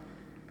have.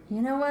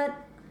 You know what?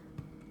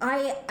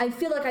 I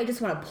feel like I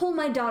just want to pull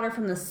my daughter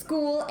from the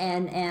school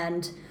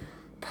and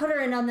put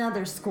her in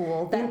another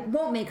school that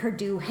won't make her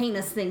do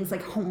heinous things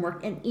like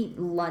homework and eat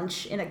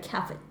lunch in a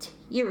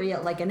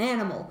cafeteria like an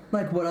animal.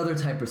 Like what other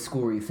type of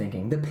school were you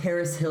thinking? The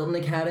Paris Hilton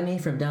Academy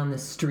from down the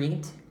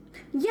street?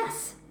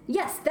 Yes,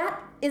 that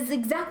is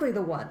exactly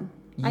the one.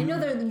 I know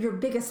they're your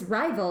biggest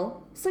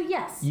rival, so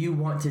yes. You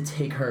want to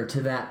take her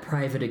to that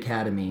private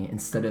academy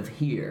instead of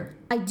here.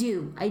 I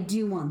do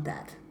want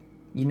that.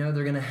 You know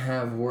they're gonna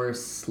have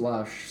worse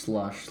slump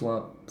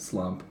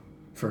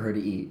for her to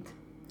eat.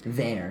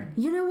 There.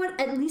 You know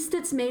what? At least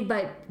it's made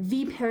by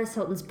the Paris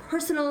Hilton's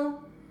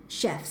personal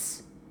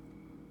chefs.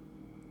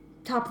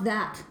 Top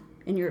that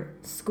in your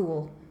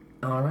school.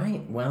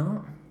 Alright,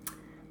 well,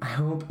 I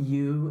hope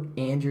you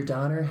and your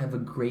daughter have a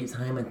great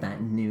time at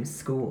that new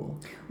school.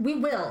 We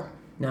will.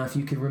 Now, if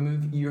you could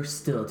remove, you're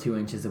still 2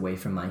 inches away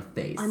from my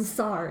face. I'm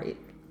sorry.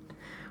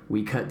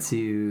 We cut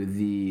to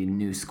the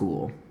new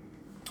school.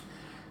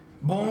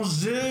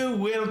 Bonjour,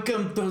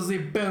 welcome to the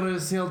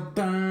Paris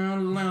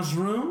Hilton lounge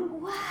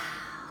room. Wow.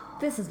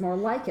 This is more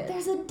like it.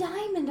 There's a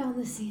diamond on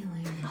the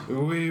ceiling.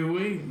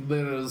 Oui,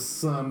 there is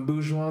some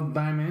bourgeois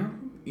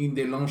diamond in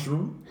the lounge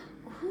room.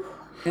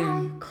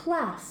 High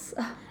class.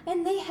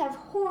 And they have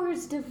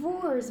hors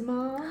d'oeuvres,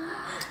 Mom.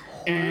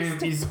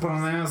 And it's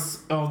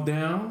pronounced hors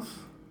d'oeuvre.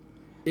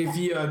 If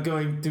you are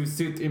going to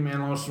sit in my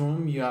lounge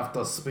room, you have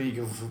to speak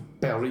of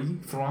Paris,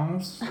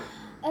 France.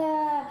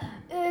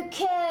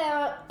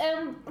 Okay,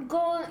 I'm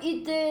going to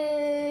eat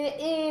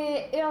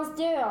the hors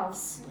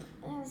d'oeuvres.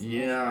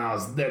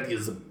 Yes, that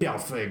is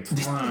perfect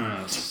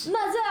French.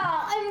 Mother,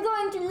 I'm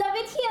going to love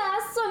it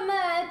here so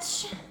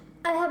much.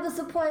 I have a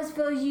surprise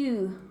for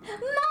you.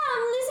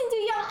 Mom, listen to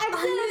your accent.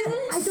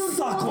 I don't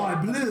Sacre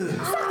bleu!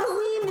 Ah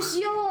oui,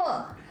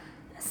 monsieur.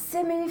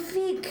 C'est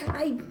magnifique.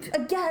 I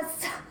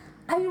guess.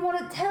 I want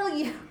to tell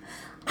you.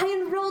 I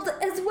enrolled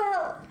as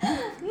well.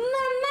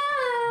 Mama,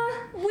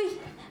 we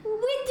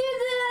did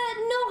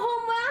no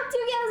homework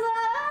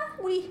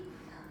together.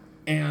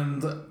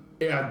 And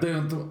I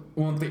don't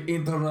want to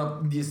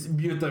interrupt this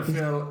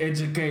beautiful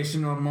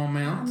educational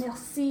moment.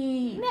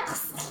 Merci.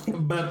 Merci.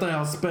 But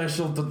our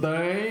special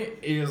today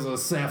is a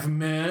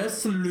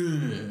famous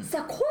salud.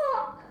 C'est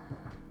quoi?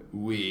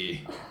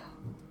 Oui.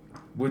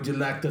 Would you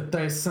like to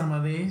taste some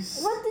of these?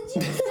 What did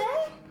you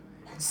say?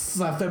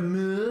 Sa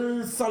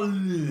fameux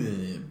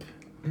salud.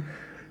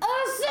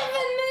 Oh, 7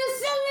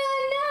 minutes,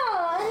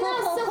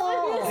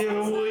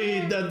 no,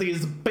 Oui, that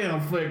is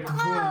perfect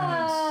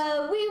French.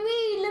 oui,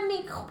 let me.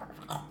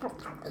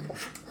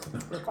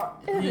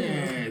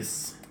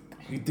 Yes.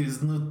 It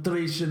is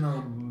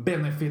nutritional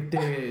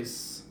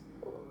benefits.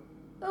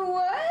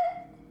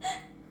 What?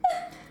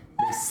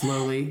 They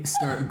slowly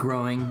start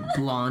growing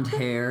blonde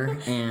hair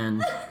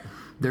and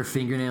their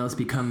fingernails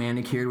become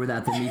manicured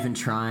without them even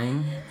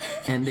trying,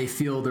 and they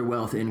feel their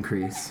wealth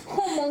increase.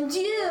 Oh mon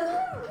Dieu.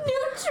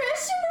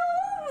 Nutritional?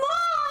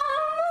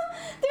 Mom!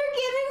 They're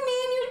giving me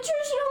a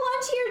nutritional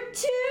lunch here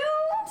too?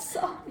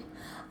 Sorry.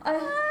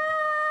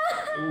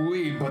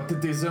 Oui, but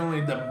it is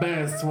only the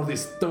best for the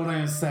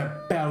students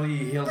at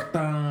Paris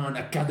Hilton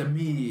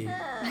Academy.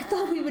 I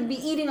thought we would be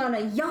eating on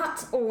a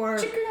yacht or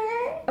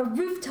a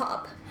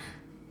rooftop.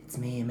 It's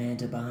me,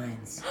 Amanda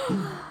Bynes.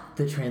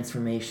 The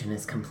transformation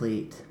is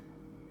complete.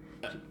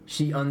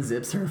 She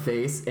unzips her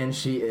face and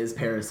she is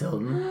Paris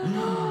Hilton.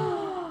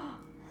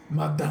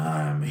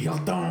 Madame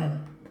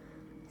Hilton,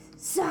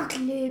 Sacre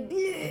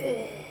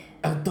bleu!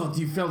 I thought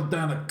you fell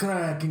down a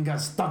crack and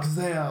got stuck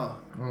there.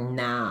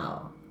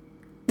 Now.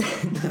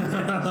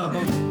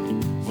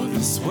 Well,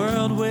 this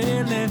world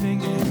we're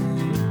living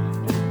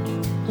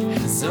in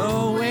has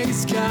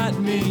always got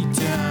me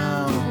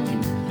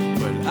down,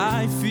 but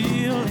I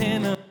feel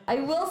in a I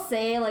will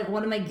say, like,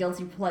 one of my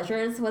guilty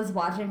pleasures was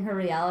watching her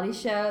reality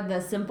show, The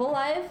Simple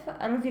Life.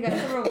 I don't know if you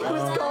guys ever watched It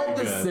was called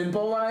The good.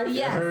 Simple Life?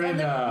 Yes, Her and,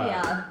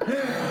 yeah.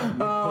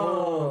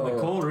 Oh.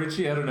 Nicole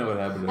Richie, I don't know what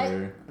happened to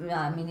her.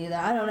 Yeah, me neither.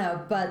 I don't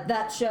know, but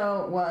that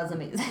show was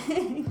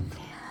amazing.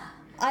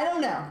 I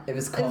don't know. It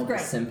was called The great.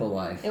 Simple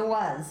Life. It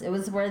was. It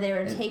was where they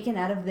were taken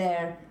out of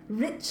their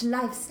rich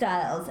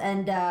lifestyles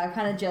and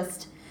kind of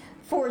just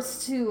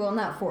forced to, well,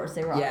 not forced,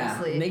 they were Yeah,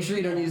 obviously. make sure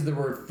you don't use the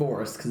word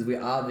forced, because we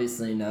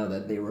obviously know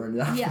that they were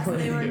not Yes, they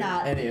were doing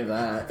not. any of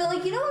that. They're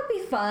like, you know what would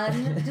be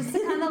fun? Just to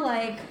kind of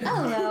like, I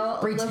don't know,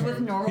 live with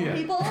normal Yeah.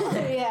 people.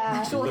 Yeah.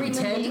 Actual human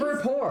Pretend beings.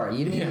 we're poor.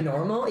 You mean Yeah.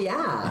 normal?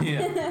 Yeah.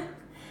 Yeah.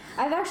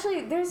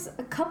 There's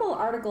a couple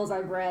articles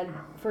I've read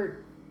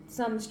for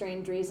some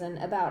strange reason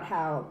about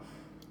how,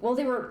 well,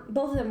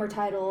 both of them were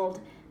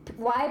titled,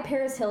 Why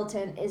Paris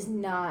Hilton is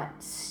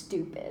Not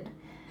Stupid.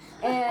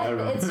 And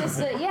it's just,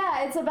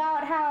 it's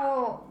about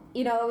how,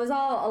 it was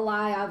all a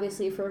lie,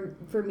 obviously, for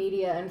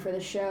media and for the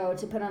show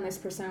to put on this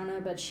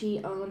persona, but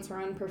she owns her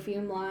own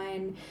perfume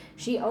line.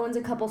 She owns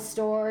a couple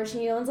stores.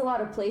 She owns a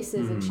lot of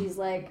places, and she's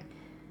like,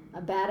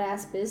 a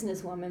badass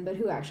businesswoman, but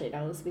who actually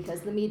knows?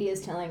 Because the media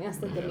is telling us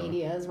that the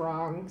media is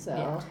wrong. So,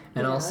 Yeah.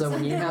 And who also, knows?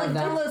 when you have Like,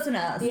 don't that, listen to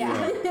us.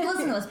 Yeah.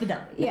 Listen to us, but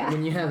don't. yeah,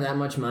 when you have that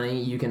much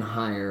money, you can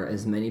hire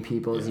as many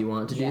people as you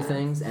want to do Yeah.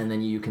 things, and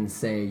then you can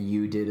say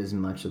you did as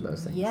much of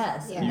those things.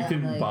 Yes. Yeah. You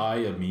can like, buy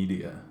a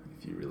media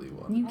if you really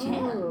want. You can.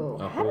 Ooh,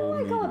 A how do whole I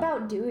go media.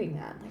 about doing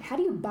that? Like, how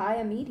do you buy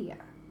a media?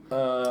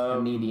 A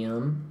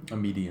medium. A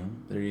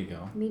medium. There you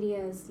go.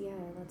 Media is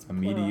that's A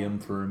plural. medium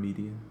for a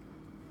medium.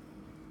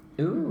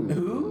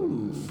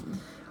 Ooh.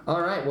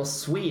 All right, well,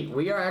 sweet.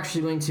 We are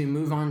actually going to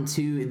move on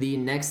to the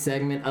next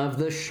segment of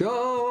the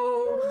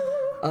show.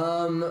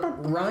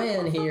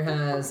 Ryan here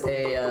has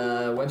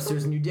a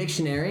Webster's New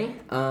Dictionary,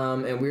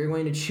 and we're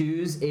going to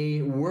choose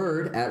a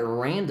word at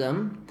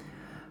random,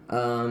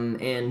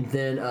 and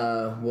then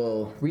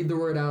we'll read the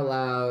word out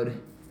loud,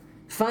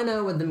 find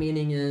out what the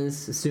meaning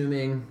is,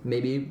 assuming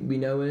maybe we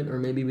know it or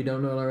maybe we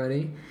don't know it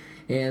already,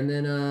 and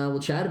then we'll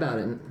chat about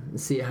it and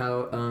see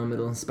how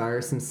it'll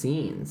inspire some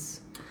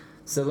scenes.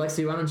 So,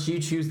 Lexi, why don't you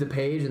choose the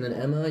page, and then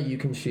Emma, you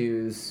can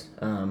choose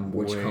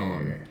which Where?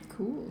 column.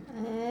 Cool.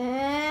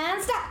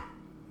 And stop.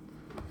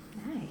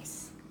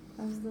 Nice.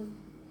 That was the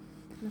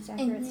most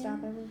accurate stop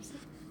I've ever seen.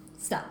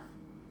 Stop.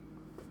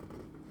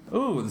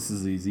 Oh, this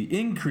is easy.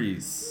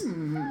 Increase.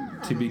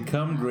 To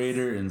become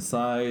greater in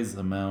size,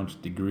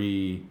 amount,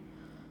 degree.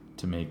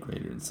 To make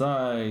greater in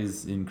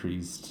size,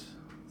 increased,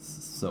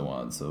 so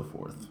on and so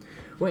forth.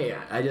 Wait,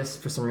 I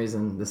just, for some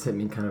reason, this hit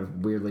me kind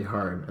of weirdly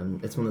hard,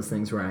 and it's one of those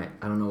things where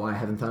I don't know why I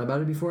haven't thought about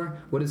it before.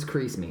 What does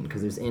crease mean?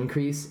 Because there's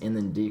increase and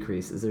then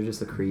decrease. Is there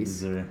just a Is crease?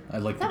 there? I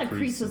like I thought the a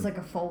crease was and- like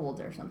a fold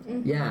or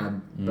something. Yeah,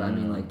 but I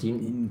mean, like, do you,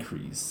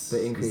 increase?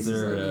 But increase Is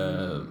there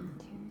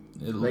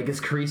is like, does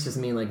crease just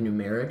mean, like,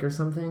 numeric or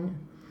something?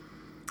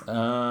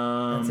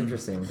 That's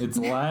interesting. It's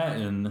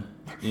Latin.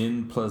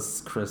 In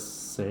plus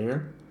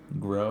crescere,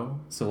 grow.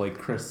 So like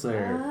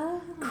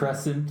crescere,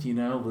 crescent. You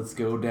know, let's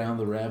go down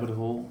the rabbit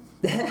hole.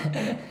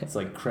 It's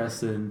like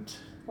crescent,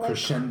 Like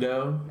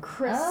crescendo.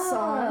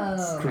 Croissant.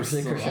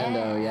 Actually,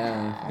 crescendo,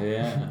 yeah.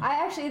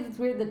 Yeah. It's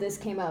weird that this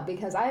came up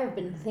because I have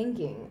been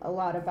thinking a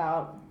lot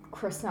about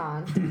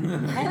croissant and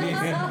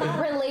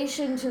its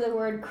relation to the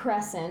word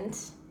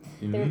crescent.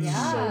 They're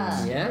Yeah.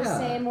 shaped Yeah. the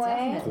same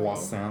way. Definitely.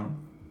 Croissant.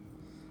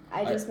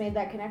 I just made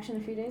that connection a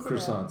few days ago.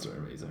 Croissants are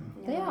amazing.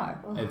 They are.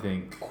 I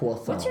think.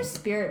 Croissant. What's your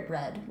spirit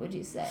bread, would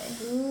you say?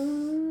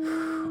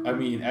 I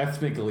mean,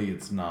 ethnically,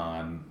 it's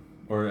non,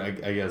 or I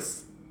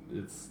guess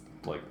it's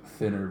like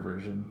thinner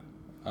version.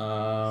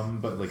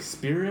 But like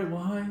spirit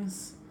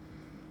wise,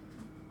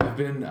 I've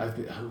been.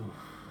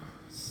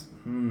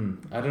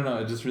 I don't know.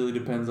 It just really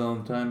depends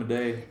on the time of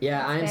day.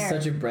 Yeah, I'm Fair.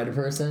 such a bread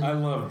person. I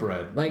love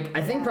bread. Like,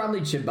 I think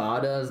probably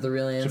ciabatta is the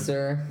real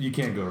answer. You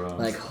can't go wrong.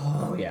 Like,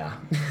 oh, yeah.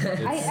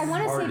 I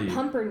want to hearty. say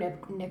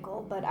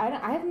pumpernickel, but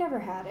I've never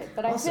had it.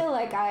 But I Also- feel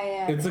like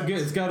I.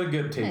 It's got a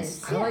good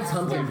taste. Nice. I like Yeah.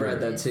 pumpkin Flavor. bread,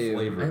 though, too.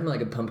 Flavor. I'm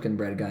like a pumpkin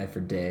bread guy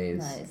for days.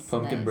 Nice.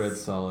 Pumpkin nice. bread's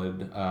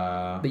solid.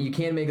 But you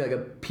can't make like a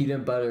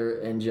peanut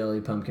butter and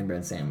jelly pumpkin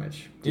bread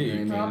sandwich. Do Yeah, you know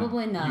you what I mean?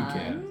 Probably You not.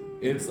 can.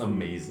 It's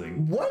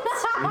amazing. What?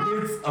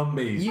 It's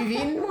amazing. You've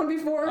eaten one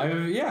before?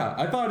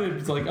 I thought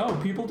it's like, oh,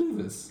 people do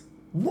this.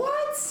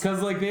 What?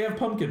 Because, like, they have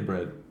pumpkin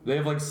bread. They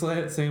have, like,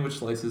 sandwich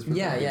slices for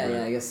Yeah, pumpkin yeah, bread.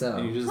 yeah, I guess so.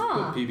 And you just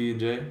Huh. put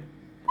PB&J.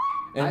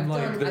 And, I've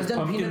like, done- there's I've done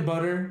pumpkin peanut-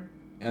 butter,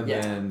 and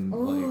Yeah. then, like...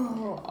 Ooh.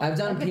 I've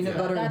done Okay, peanut so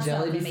butter and that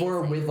jelly sounds before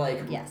amazing. with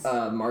like Yes.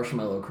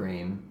 marshmallow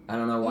cream. I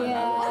don't know why that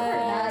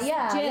Yeah, was.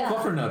 yeah, Jim. yeah.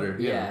 Fluffernutter.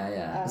 Yeah,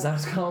 yeah. Is that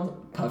what it's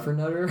called?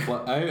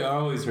 Puffernutter? I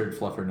always heard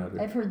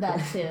fluffernutter. I've heard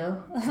that too.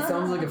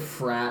 Sounds like a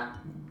frat.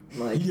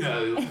 Like,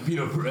 Yeah,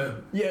 peanut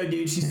bread. yeah,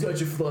 dude, she's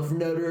such a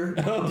fluffernutter.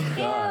 Oh,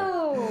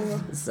 God.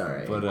 Ew.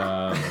 Sorry. But,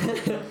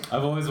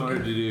 I've always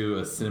wanted to do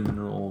a cinnamon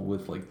roll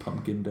with, like,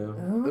 pumpkin dough.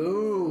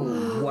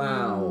 Ooh,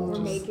 wow. We're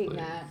Just, making like,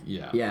 that.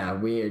 Yeah. Yeah,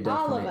 we are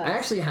All of definitely. us. I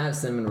actually have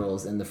cinnamon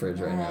rolls in the fridge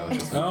right now. Which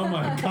is Oh,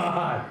 my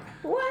God.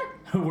 What?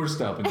 We're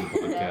stopping the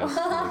podcast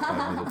for like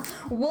 5 minutes.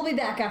 We'll be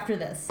back after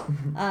this.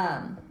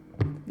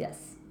 Yes.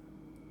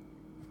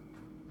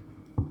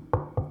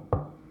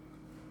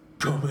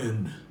 Come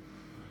in.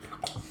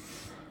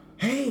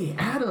 Hey,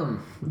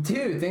 Adam.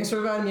 Dude, thanks for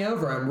inviting me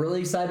over. I'm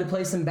really excited to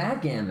play some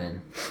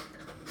backgammon.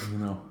 You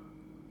know,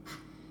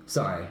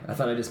 Sorry, I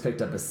thought I just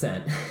picked up a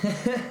scent.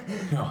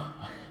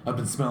 I've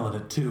been smelling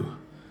it too.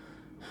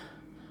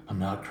 I'm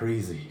not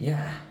crazy.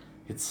 Yeah.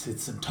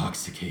 It's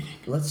intoxicating.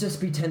 Let's just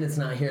pretend it's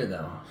not here,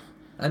 though.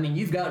 I mean,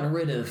 you've gotten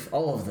rid of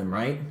all of them,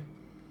 right?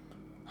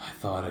 I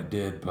thought I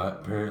did,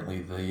 but apparently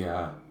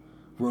the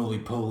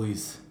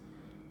roly-polies,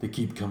 they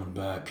keep coming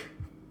back.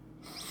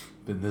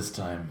 But this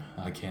time,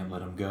 I can't let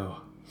them go.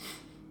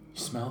 You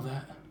smell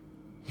that?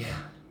 Yeah,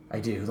 I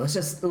do. Let's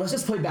just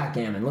play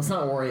backgammon. Let's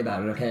not worry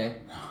about it, okay?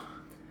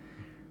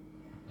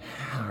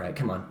 All right,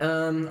 come on.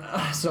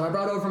 So I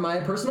brought over my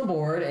personal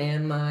board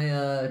and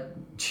my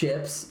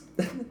chips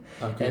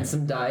Okay. and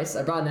some dice.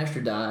 I brought an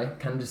extra die,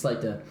 kind of just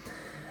like to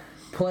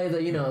play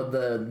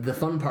the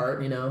fun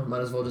part.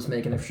 Might as well just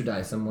make an extra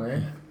die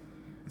somewhere.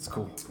 It's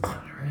cool. All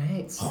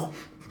right. Scuttle,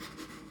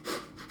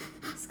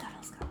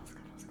 scuttle, scuttle,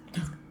 scuttle,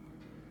 scuttle.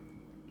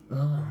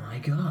 my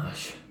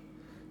gosh.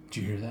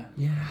 Did you hear that?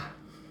 Yeah.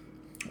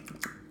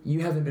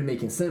 You haven't been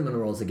making cinnamon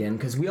rolls again,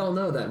 because we all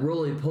know that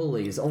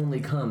roly-polies only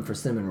come for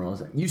cinnamon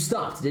rolls. You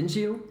stopped, didn't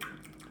you?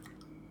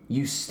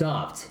 You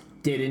stopped,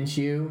 didn't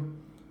you?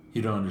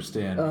 You don't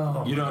understand.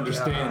 Oh you don't my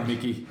understand, gosh.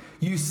 Mickey.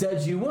 You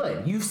said you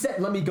would. You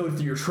said, let me go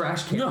through your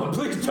trash can. No,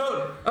 please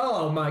don't.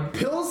 Oh, my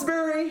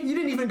Pillsbury? You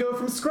didn't even go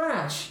from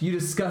scratch. You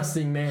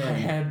disgusting man. I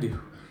had to.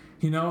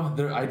 You know,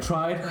 I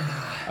tried.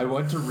 I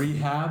went to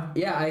rehab.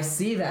 Yeah, I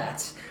see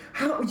that.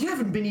 How you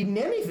haven't been eating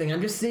anything?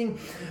 I'm just seeing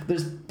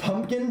there's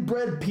pumpkin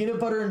bread, peanut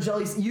butter, and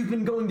jellies. You've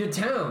been going to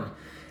town.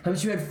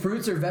 Haven't you had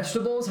fruits or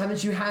vegetables?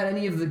 Haven't you had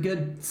any of the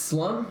good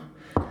slum?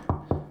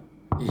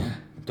 Yeah,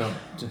 don't.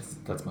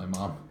 Just that's my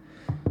mom.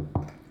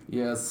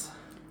 Yes.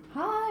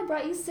 Hi, I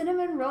brought you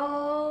cinnamon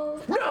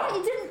rolls. No! Oh,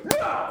 you didn't.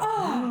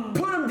 No!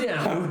 Put him down!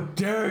 How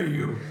dare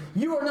you?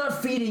 You are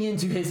not feeding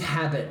into his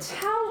habit.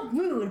 How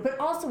rude, but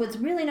also it's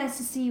really nice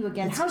to see you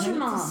again. It's How's your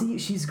great to mom? see you.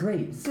 She's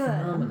great. It's Good. I'm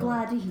phenomenal.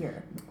 glad to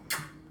hear.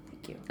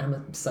 Thank you. I'm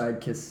a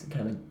side kiss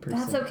kind of person.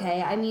 That's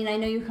okay. I mean, I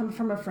know you come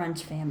from a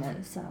French family,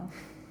 so.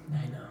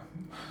 I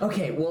know.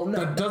 Okay, well, no.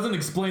 That doesn't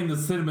explain the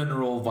cinnamon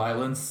roll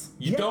violence.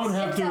 You Yes, don't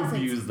have it to doesn't.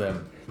 abuse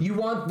them. You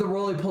want the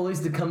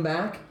roly-polies to come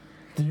back?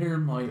 They're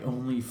my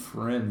only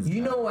friends.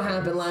 You now. know what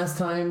happened last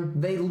time?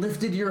 They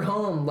lifted your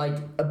home like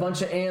a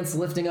bunch of ants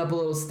lifting up a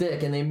little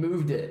stick, and they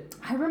moved it.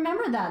 I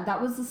remember that.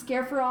 That was a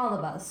scare for all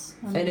of us.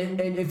 I mean,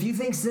 And if you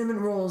think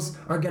cinnamon rolls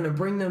are gonna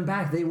bring them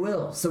back, they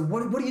will. So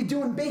what are you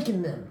doing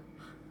baking them?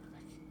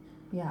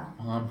 yeah,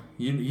 Mom,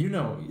 you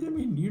know. I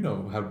mean, you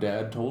know how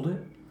Dad told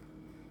it.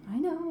 I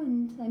know,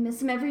 and I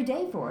miss him every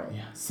day for it.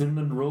 Yeah,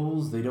 cinnamon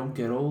rolls. They don't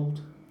get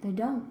old. They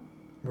don't.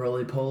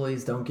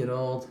 Roly-polies don't get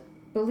old.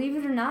 Believe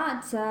it or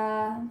not,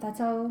 that's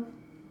how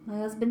my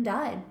husband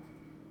died.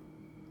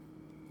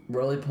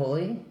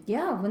 Roly-poly?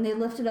 Yeah, when they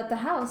lifted up the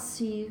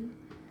house, I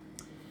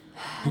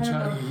don't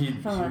know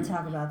if I want to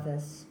talk about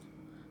this.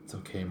 It's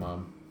okay,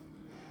 Mom.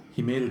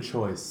 He made a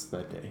choice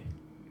that day.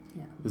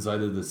 Yeah. It was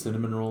either the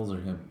cinnamon rolls or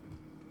him.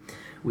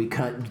 We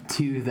cut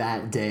to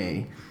that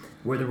day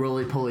where the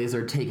roly-polies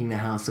are taking the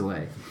house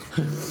away.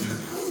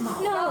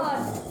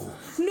 No!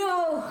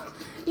 No!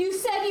 You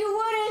said you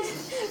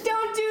wouldn't!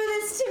 Don't do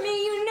this to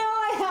me! You know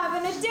I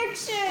have an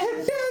addiction!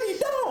 Daddy,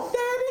 don't!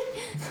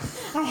 Daddy!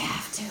 I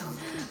have to,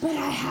 but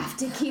I have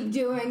to keep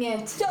doing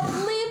it.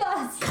 Don't leave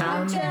us!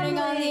 Come. I'm turning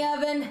on the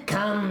oven.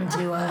 Come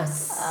to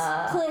us.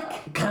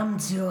 Click. Come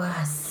to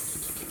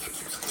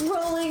us.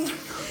 Rolling.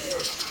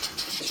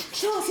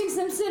 Tossing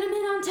some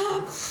cinnamon on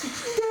top.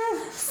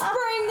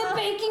 Spraying the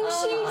baking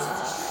sheet.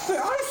 The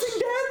icing,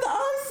 Dad! The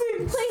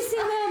icing!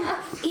 Placing them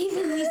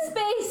evenly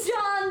spaced.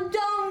 John,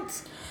 don't!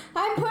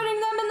 I'm putting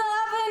them in the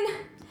oven.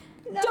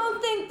 Don't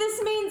think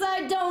this means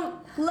I don't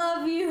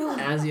love you.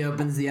 As he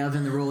opens the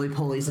oven, the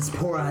roly-polies just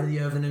pour out of the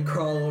oven and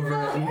crawl over it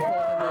and pour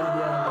them into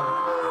the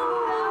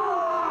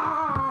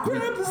oven.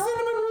 Grab the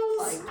cinnamon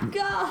rolls!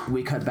 God.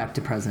 We cut back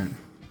to present.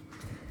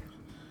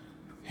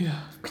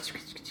 Yeah.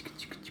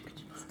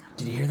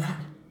 Did you hear that?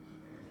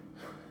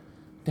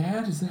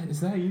 Dad, is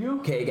that you?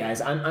 Okay, guys,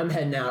 I'm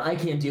heading out. I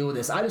can't deal with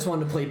this. I just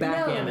wanted to play No,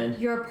 backgammon.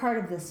 you're a part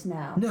of this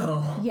now.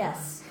 No.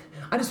 Yes.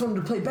 I just wanted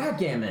to play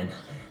backgammon.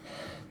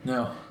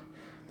 No.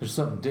 There's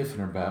something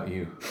different about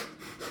you.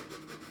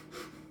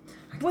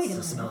 I can Wait a still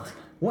minute. smell it.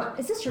 What?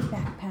 Is this your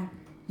backpack?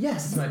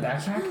 Yes, it's my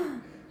backpack.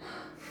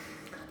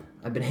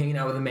 I've been hanging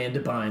out with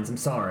Amanda Bynes. I'm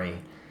sorry.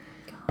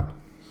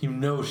 You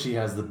know she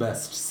has the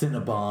best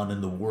Cinnabon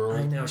in the I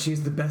world. know,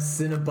 she's the best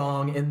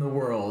Cinnabong in the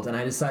world, and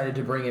I decided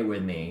to bring it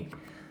with me.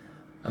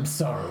 I'm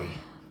sorry.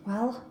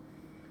 Well,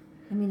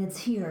 I mean, it's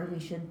here. We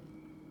should.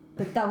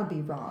 But that would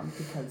be wrong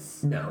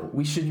because. No,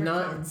 we should Your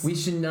not. kids. We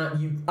should not.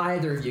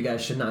 Either of you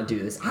guys should not do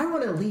this. I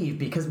want to leave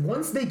because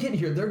once they get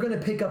here, they're going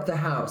to pick up the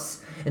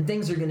house, and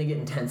things are going to get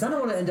intense. I don't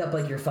want to end up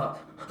like your father.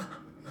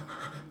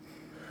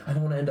 I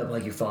don't want to end up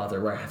like your father,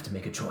 where I have to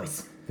make a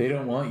choice. They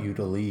don't want you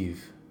to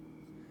leave.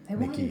 I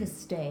want you Mickey. to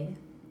stay.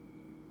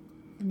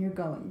 And you're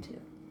going to.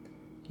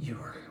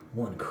 You're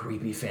one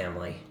creepy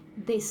family.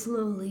 They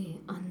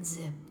slowly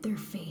unzip their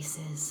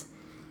faces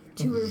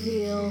to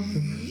reveal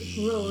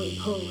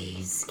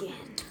roly-poly skin.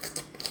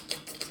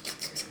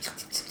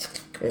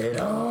 It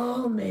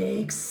all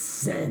makes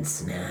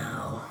sense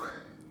now.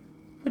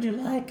 Would you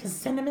like a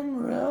cinnamon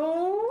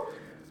roll?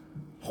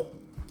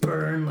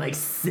 Burn like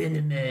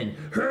cinnamon.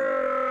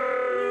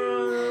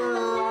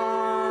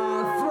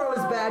 Throws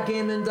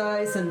backgammon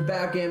dice and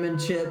backgammon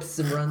chips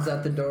and runs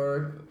out the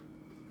door.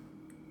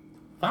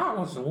 That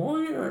was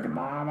weird,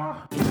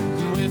 Mama.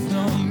 With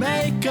no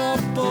makeup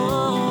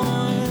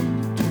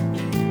on,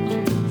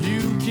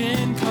 you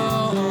can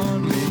call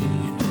on me.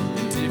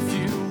 And if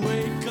you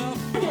wake up,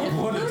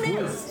 What a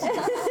twist.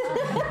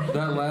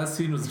 That last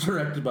scene was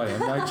directed by M.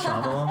 Night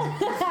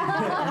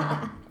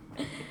Shyamalan.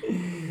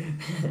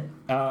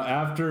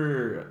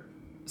 After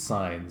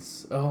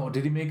Signs. Oh,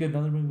 did he make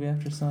another movie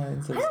after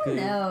Signs? I That's don't good.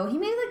 know. He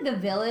made like The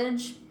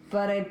Village,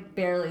 but I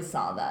barely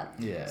saw that.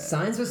 Yeah.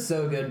 Signs was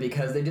so good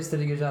because they just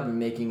did a good job of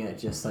making it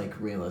just like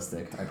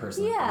realistic. I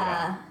personally.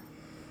 Yeah.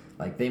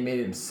 Like, they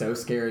made them so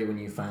scary when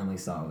you finally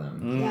saw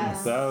them.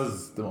 Yes. That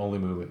was the only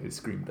movie I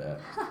screamed at.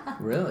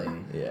 Really?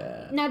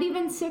 Yeah. Not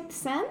even Sixth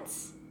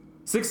Sense?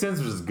 Sixth Sense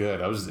was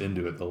good. I was just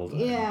into it the whole time.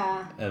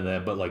 Yeah. And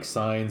then, but like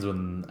Signs,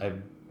 when I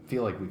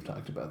feel like we've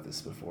talked about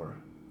this before,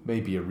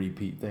 maybe a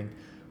repeat thing,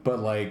 but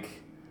like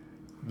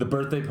the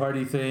birthday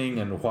party thing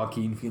and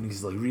Joaquin Phoenix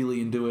is like really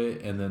into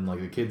it, and then like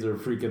the kids are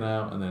freaking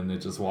out, and then it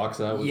just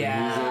walks out with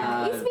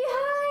Yeah. He's behind! the music.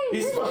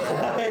 He's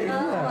behind.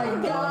 Oh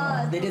my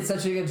god. They did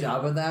such a good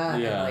job with that.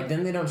 Yeah. And, like,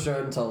 then they don't show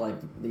it until, like,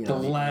 you know.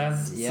 The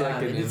last yeah, second,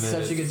 they did and then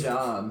such a good it's-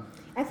 job.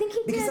 I think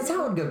he Because did. that's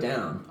how it would go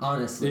down,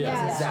 honestly. Yeah.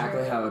 That's Yeah.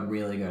 exactly how it would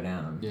really go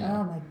down. Yeah.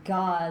 Oh my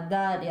god,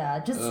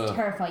 that just Ugh.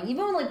 terrifying.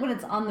 Even like when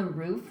it's on the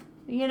roof,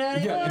 you know what I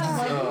mean? Yeah, it's-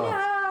 Like,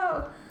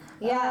 oh.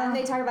 no. Yeah, and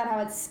they talk about how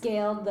it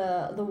scaled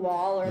the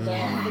wall or the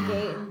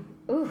gate. And,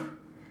 ooh,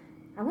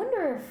 I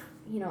wonder if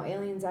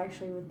aliens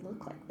actually would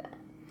look like that.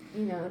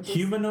 Just,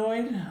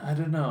 Humanoid? I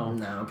don't know.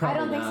 No, probably I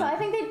don't think not. so. I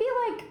think they'd be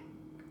like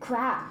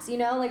crabs,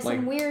 like some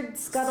Like weird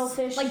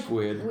scuttlefish, like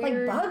Squid. Like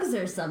weird- bugs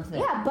or something.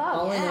 Yeah, bugs.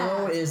 All I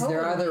know is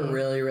they're either totally.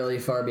 really, really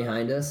far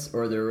behind us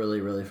or they're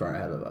really, really far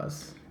ahead of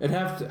us. It'd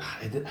have to.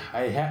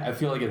 I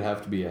feel like it'd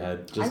have to be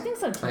ahead. Just I think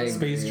so too. I-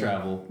 space agree.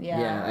 travel.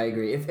 Yeah. I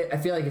agree. I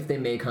feel like if they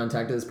made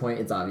contact at this point,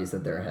 it's obvious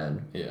that they're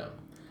ahead. Yeah.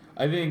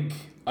 I think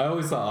I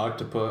always thought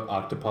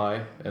octopi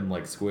and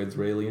like squids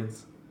were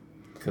aliens.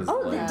 Cause Oh,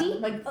 like, the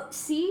deep like-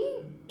 sea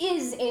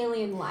is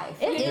alien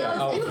life. It is.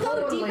 Oh, You go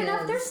totally deep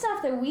enough. is. There's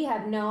stuff that we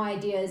have no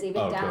idea is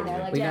even Oh, down totally. there.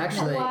 Like, We've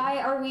actually-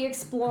 why are we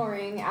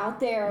exploring out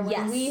there when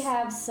Yes. we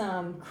have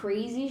some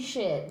crazy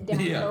shit down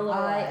Yeah. below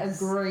I us?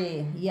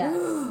 agree. Yes.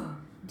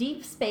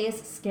 Deep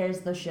space scares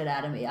the shit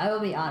out of me. I will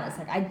be honest.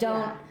 Like I don't.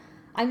 Yeah.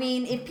 I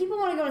mean, if people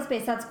want to go to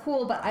space, that's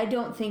cool. But I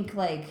don't think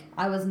like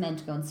I was meant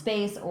to go in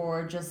space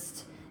or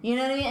just you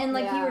know what I mean. And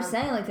like you Yeah. were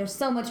saying, like there's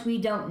so much we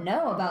don't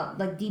know about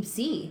like deep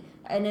sea,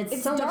 and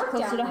it's so much dark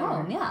closer to down there.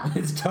 home. Yeah.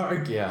 it's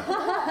dark.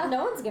 Yeah.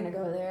 No one's gonna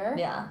go there.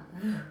 Yeah.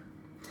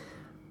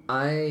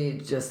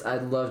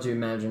 I'd love to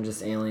imagine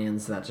just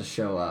aliens that just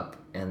show up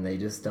and they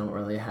just don't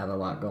really have a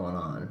lot going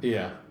on.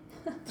 Yeah.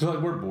 So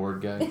like we're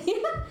bored, guys.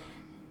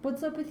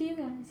 What's up with you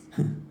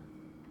guys?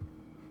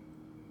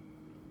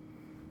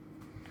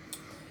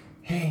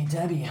 Hey,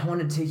 Debbie, I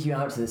want to take you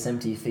out to this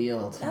empty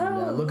field and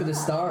Oh, look at the yeah.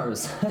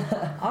 stars.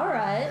 All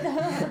right.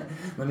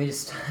 Let me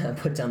just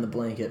put down the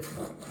blanket.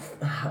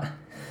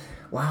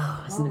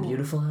 Wow, isn't it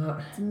beautiful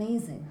out? It's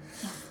amazing.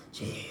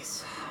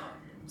 Jeez,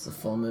 it's a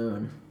full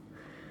moon.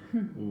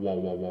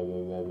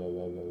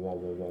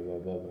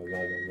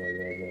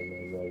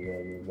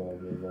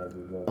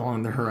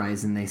 Along the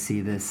horizon, they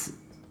see this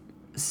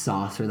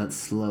saucer that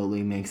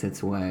slowly makes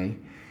its way.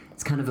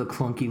 It's kind of a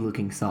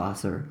clunky-looking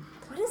saucer.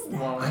 What is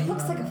that? It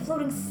looks like a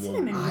floating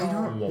cinnamon roll. I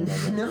don't know.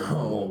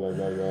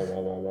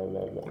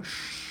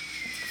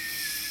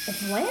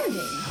 It's landing.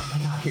 Oh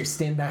my God! Here,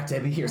 stand back,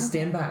 Debbie. Here,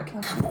 stand back.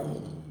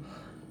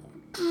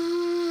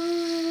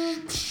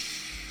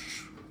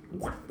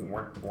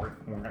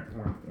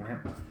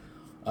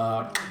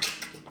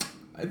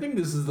 I think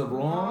this is the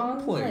wrong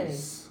Wrong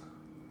place.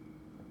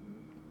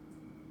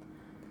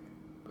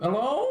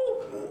 Hello?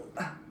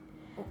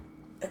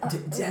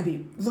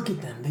 Debbie, look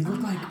at them. They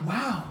look like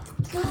wow.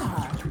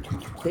 God.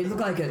 They look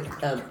like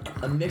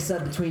a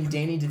mix-up between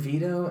Danny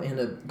DeVito and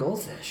a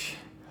goldfish.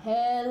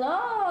 Hello.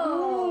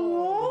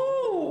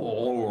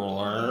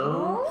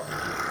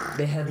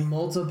 They have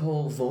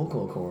multiple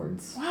vocal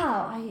cords.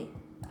 Wow,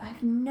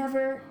 I've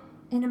never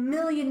in a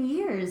million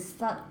years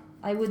thought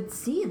I would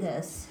see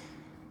this.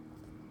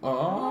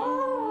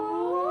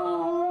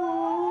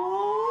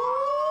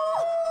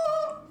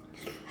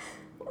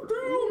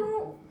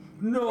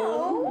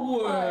 Know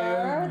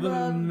where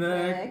the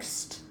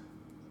next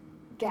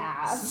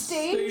Gas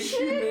station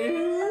station.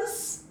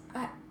 is?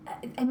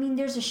 I mean,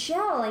 there's a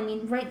Shell. I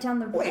mean, right down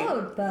the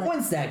road, but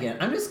 1 second.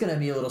 I'm just gonna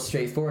be a little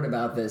straightforward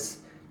about this.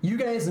 You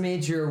guys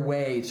made your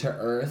way to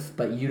Earth,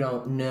 but you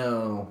don't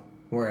know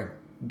where a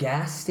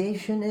gas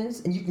station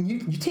is, and you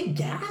take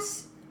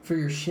gas for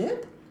your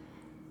ship?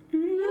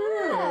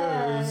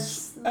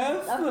 Yes.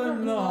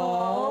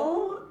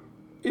 Ethanol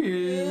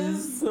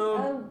is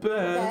the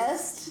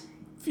best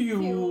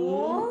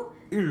fuel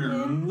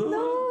in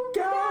the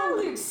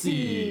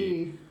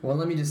galaxy. Well,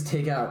 let me just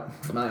take out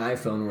my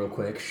iPhone real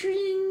quick.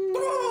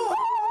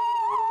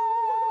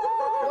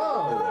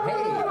 Whoa,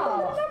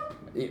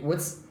 hey.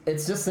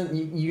 It's just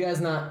you guys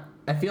not.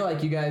 I feel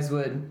like you guys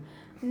would.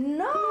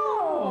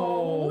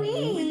 No,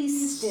 we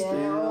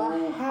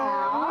still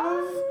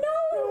have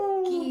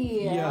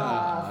Nokia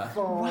Yeah.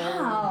 phones.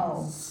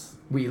 wow.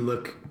 We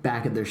look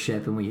back at their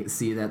ship and we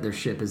see that their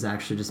ship is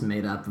actually just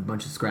made up of a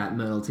bunch of scrap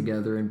metal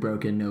together and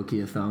broken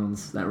Nokia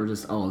phones that were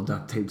just all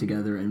duct taped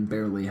together and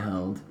barely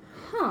held.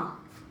 Huh.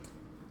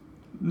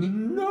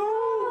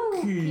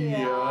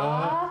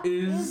 Nokia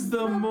is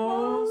the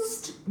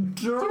most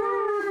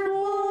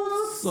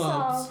durable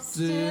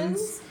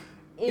substance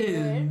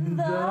in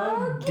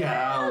the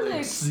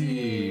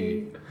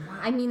galaxy.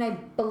 I mean, I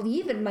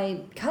believe it.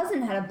 My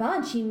cousin had a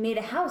bunch. He made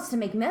a house to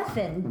make meth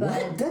in, but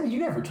What? Debbie, you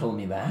never told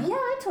me that. yeah,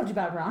 I told you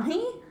about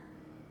Ronnie.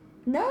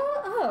 No?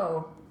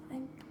 Oh.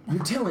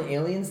 You're telling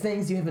aliens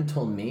things you haven't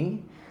told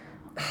me?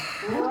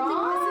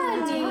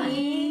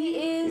 Ronnie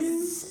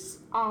is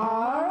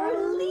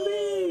our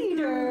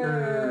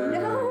leader.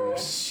 No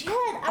shit.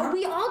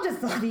 We all just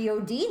thought he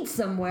OD'd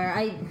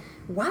somewhere.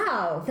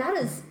 Wow, that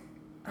is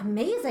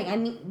amazing. I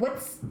mean,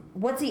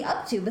 what's he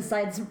up to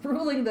besides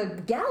ruling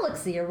the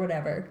galaxy or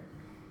whatever?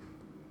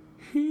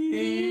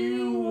 He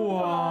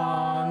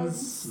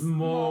wants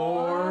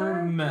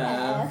more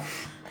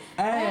meth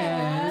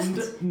and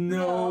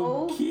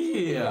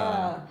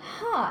Nokia.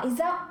 Huh, is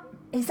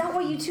that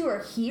why you two are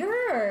here?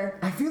 Or?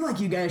 I feel like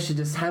you guys should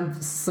just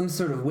have some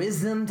sort of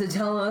wisdom to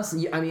tell us.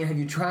 I mean, have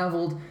you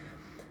traveled?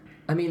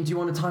 I mean, do you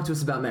want to talk to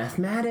us about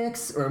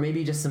mathematics or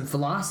maybe just some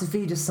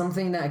philosophy, just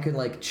something that could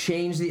like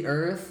change the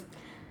earth?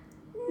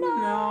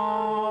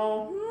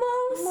 No,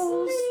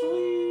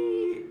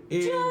 mostly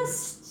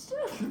Just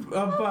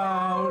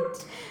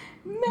about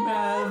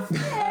meth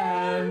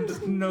and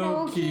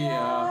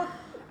Nokia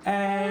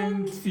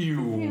and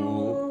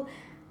fuel.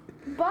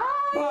 By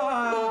the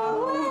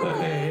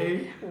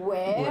way, Bye.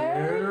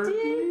 where did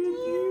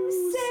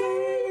you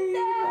say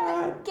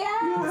that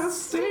gas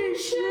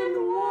station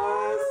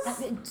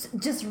was? It's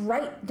just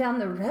right down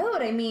the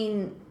road. I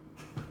mean,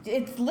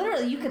 it's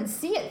literally, you can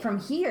see it from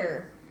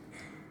here.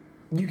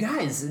 You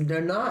guys,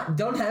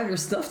 don't have your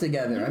stuff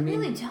together. You I mean,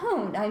 really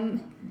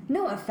don't.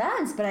 No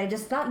offense, but I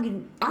just thought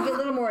you'd be a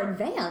little more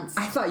advanced.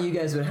 I thought you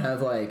guys would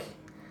have like,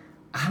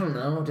 I don't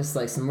know, just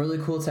like some really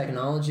cool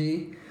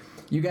technology.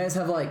 You guys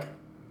have like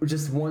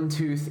just one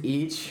tooth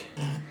each.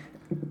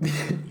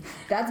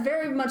 That's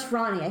very much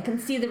Ronnie. I can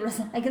see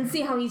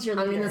how he's your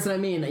I leader. mean, that's what I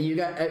mean. You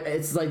got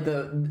it's like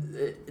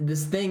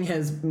this thing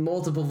has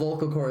multiple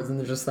vocal cords and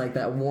there's just like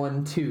that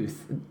one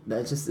tooth.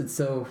 It's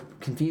so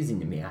confusing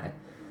to me.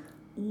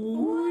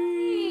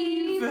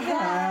 We've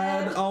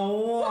had a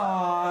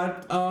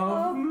lot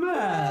of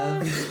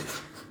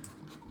meth.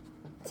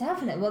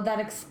 Definitely. Well, that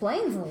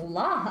explains a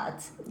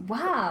lot.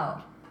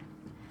 Wow.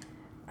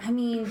 I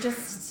mean,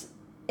 is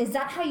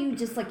that how you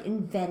just like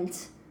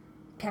invent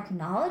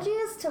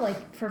technologies to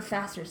like for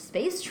faster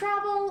space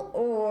travel,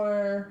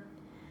 or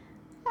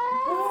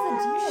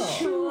what's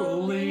the deal?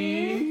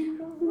 Actually,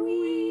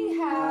 we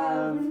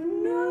have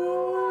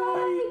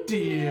no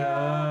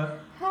idea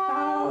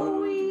how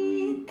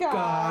we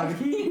got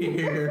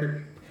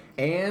here.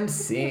 And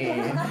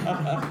scene.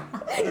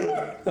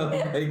 Oh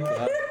my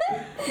god.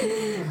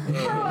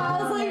 I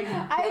was like,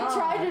 I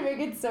tried to make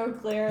it so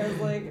clear. I was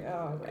like,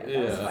 oh, man,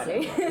 that was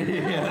funny.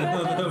 Yeah,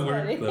 that That's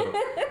worked funny. though.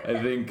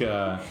 I think,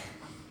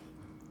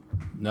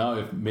 no,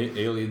 if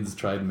aliens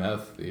tried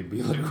meth, they'd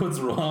be like, what's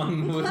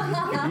wrong with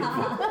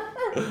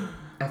people?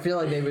 I feel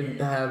like they would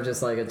have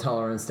just like a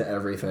tolerance to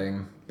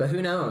everything. But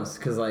who knows?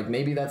 Because like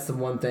maybe that's the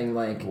one thing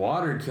like...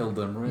 Water killed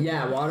them, right?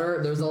 Yeah, water.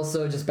 There's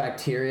also just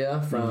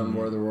bacteria from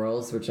War of the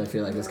Worlds, which I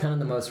feel like is kind of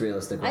the most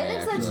realistic way. I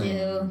think so actually.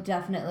 too.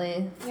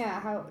 Definitely. Yeah,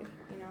 how,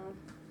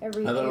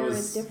 every I thought it era was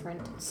is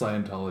different.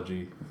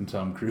 Scientology and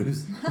Tom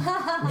Cruise.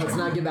 Let's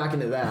not get back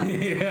into that.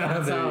 Yeah,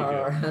 That's there you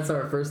go. that's how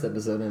our first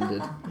episode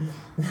ended.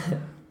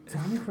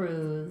 Tom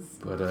Cruise.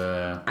 But,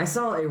 I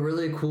saw a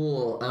really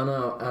cool, I don't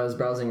know, I was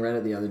browsing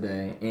Reddit the other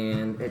day,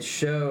 and it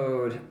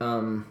showed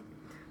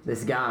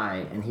this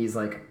guy, and he's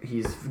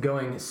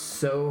going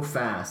so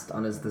fast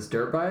on this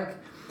dirt bike,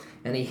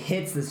 and he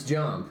hits this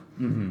jump,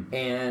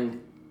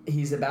 and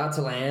he's about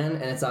to land,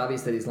 and it's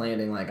obvious that he's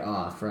landing like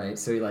off, right?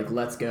 So he like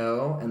lets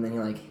go, and then he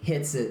like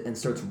hits it and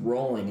starts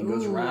rolling and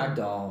goes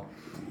ragdoll,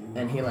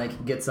 and he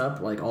like gets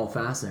up like all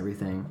fast and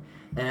everything,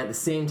 and at the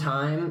same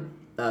time,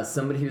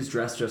 somebody who's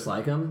dressed just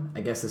like him,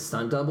 I guess his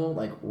stunt double,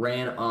 like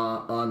ran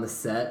on the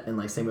set, and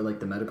like same with like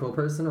the medical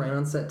person ran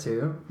on set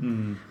too.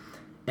 mm-hmm.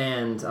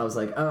 And I was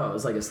like, oh, it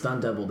was like a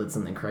stunt double did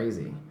something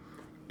crazy.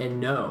 And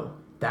no,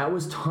 that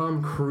was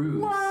Tom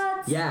Cruise.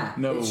 What? Yeah.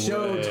 No it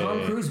showed way.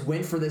 Tom Cruise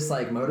went for this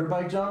like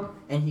motorbike jump,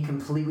 and he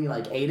completely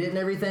like ate it and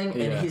everything. And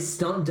Yeah. his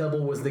stunt double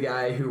was the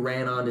guy who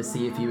ran on to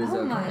see if he was Oh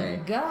okay.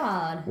 my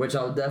god. Which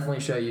I'll definitely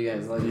show you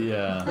guys later.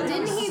 yeah. But Didn't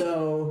it was he-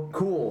 so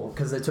cool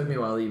because it took me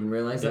a while to even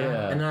realize that.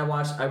 Yeah. And then I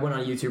went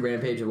on YouTube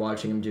Rampage and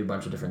watching him do a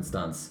bunch of different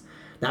stunts.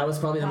 That was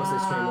probably the most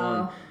extreme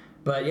one.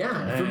 But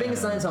yeah, for being a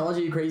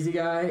Scientology crazy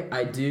guy,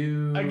 I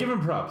do. I give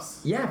him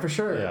props. Yeah, for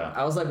sure. Yeah.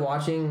 I was like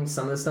watching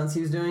some of the stunts he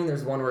was doing.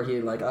 There's one where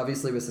he like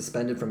obviously was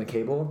suspended from a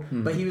cable,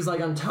 but he was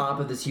like on top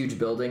of this huge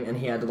building and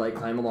he had to like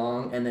climb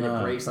along, and then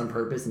it breaks on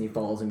purpose and he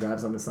falls and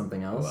grabs onto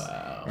something else.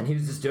 Wow. And he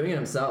was just doing it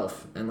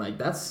himself, and like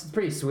that's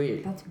pretty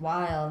sweet. That's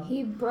wild.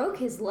 He broke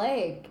his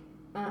leg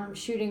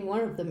shooting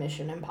one of the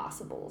Mission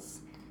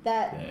Impossibles.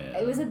 That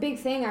it was a big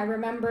thing. I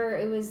remember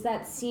it was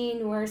that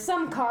scene where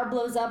some car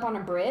blows up on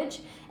a bridge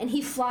and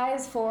he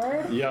flies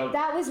forward. Yep.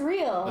 That was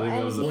real. I think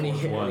that was the When he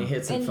fourth one.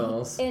 hits and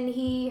falls. and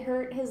he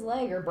hurt his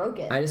leg or broke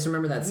it. I just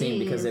remember that scene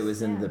because it Jeez.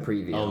 was in the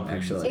preview, Oh, the preview.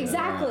 actually.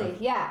 Exactly.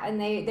 Yeah, and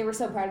they were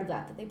so proud of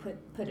that they put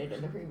it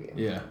in the preview.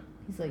 Yeah.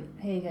 He's like,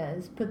 hey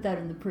guys, put that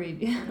in the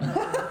preview.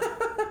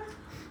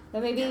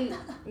 But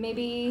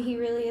maybe he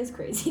really is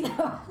crazy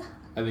though.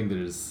 I think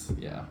there's,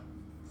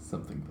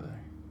 something there.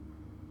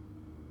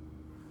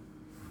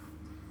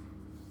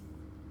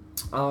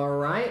 All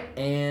right,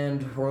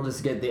 and we'll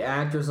just get the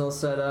actors all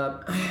set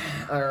up.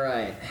 All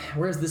right,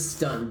 where's the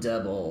stunt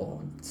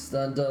double?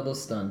 Stunt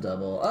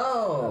double.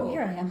 Oh,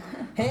 Here I am.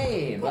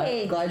 Hey,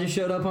 Hey. glad you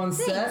showed up on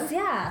set. Thanks,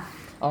 yeah.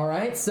 All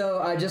right,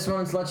 so I just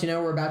wanted to let you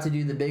know we're about to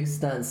do the big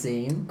stunt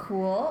scene.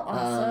 Cool,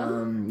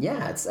 awesome.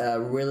 Yeah, it's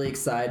really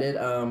excited.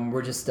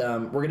 We're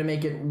gonna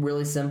make it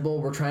really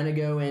simple. We're trying to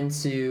go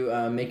into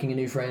making a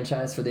new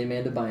franchise for the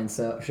Amanda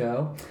Bynes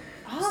show.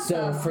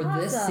 So for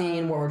this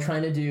scene, what we're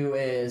trying to do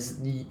is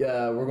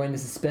we're going to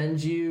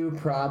suspend you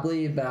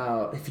probably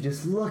about, if you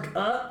just look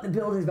up, the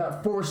building's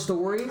about 4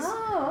 stories.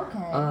 Oh,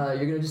 okay.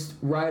 You're gonna just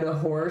ride a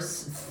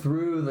horse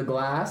through the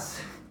glass,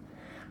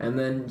 and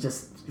then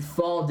just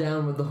fall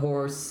down with the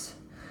horse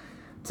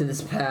to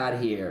this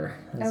pad here.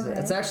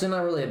 It's actually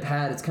not really a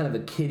pad; it's kind of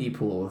a kiddie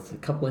pool with a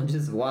couple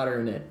inches of water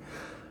in it.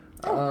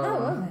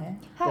 Okay.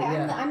 Hi,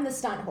 yeah. I'm the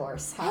stunt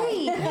horse. Hi.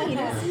 Hey,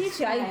 nice to meet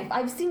you.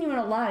 I've seen you in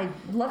a lot. I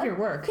love your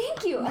work.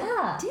 Thank you.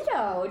 Yeah.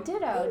 Ditto.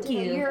 Thank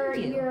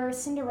you. You're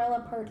Cinderella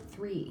Part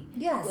 3.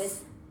 Yes.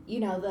 With,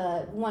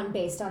 the one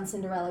based on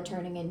Cinderella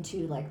turning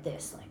into like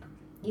this, like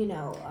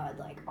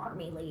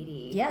army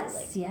lady. Yes,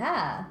 Like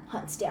yeah.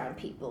 hunts down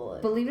people.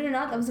 Believe it or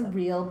not, that was a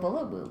real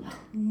bullet wound.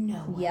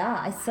 No. Yeah,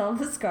 I saw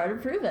the scar to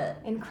prove it.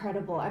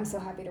 Incredible. I'm so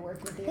happy to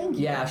work with you. Thank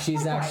you. Yeah,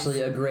 she's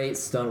actually a great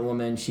stunt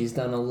woman. She's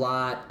done a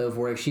lot of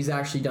work. She's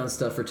actually done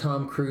stuff for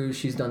Tom Cruise.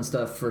 She's done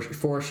stuff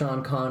for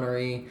Sean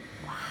Connery.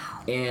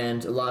 Wow.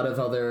 And a lot of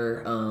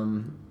other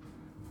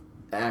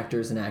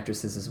actors and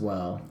actresses as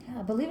well.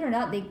 Yeah, believe it or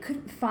not, they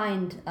couldn't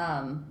find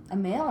a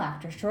male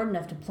actor short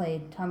enough to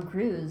play Tom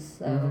Cruise.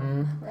 So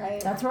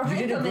Right. that's where You I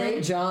did a come great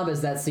in. job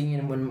as that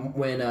scene when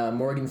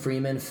Morgan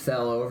Freeman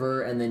fell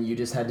over, and then you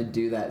just had to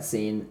do that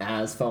scene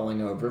as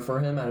falling over for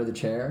him out of the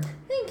chair.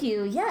 Thank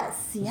you.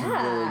 Yes.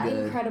 Yeah. really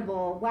good.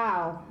 Incredible.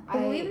 Wow.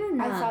 Believe it or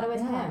not, I thought it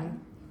was yeah.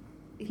 him.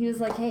 He was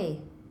like, "Hey,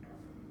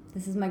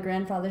 this is my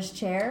grandfather's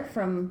chair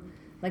from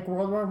like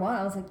World War I."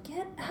 I was like,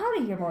 "Get out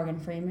of here, Morgan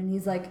Freeman."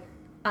 He's like,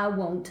 "I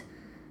won't."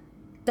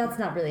 That's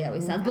not really how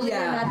he sounds. Believe it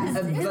or not, his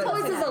but-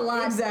 voice is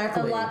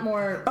a lot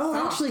more Oh,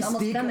 soft, actually,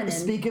 almost feminine.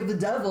 speak of the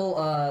devil.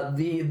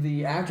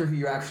 The actor who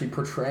you're actually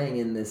portraying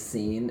in this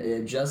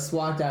scene just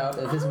walked out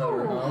of his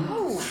motorhome.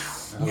 Oh,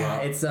 Yeah,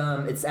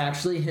 it's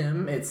actually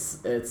him. It's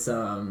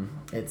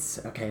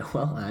okay.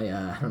 Well,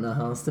 I don't know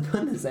how else to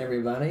put this,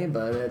 everybody,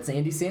 but it's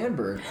Andy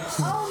Samberg.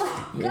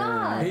 oh my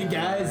God! Hey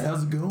guys,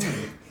 how's it going?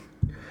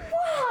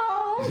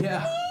 Wow.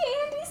 Yeah.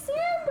 Andy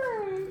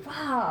Samberg.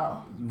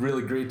 Wow.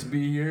 Really great to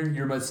be here.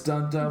 You're my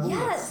stunt double.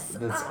 Yes.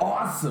 That's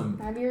awesome.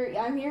 I'm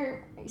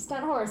your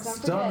stunt horse. Don't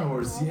Stunt forget.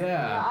 horse,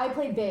 yeah. I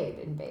played Babe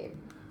in Babe.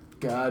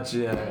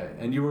 Gotcha.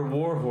 And you were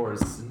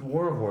Warhorse in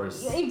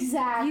Warhorse.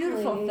 Exactly.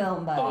 Beautiful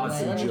film, by the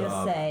Awesome way. Let me just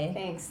job. say.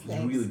 Thanks.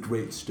 It's really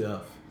great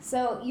stuff.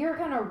 So you're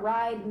gonna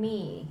ride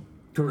me,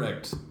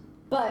 Correct.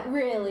 but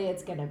really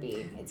it's gonna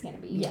be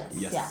you. Yes.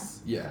 Yes.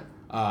 Yeah.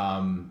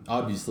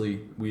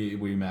 Obviously,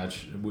 we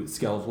match with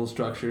skeletal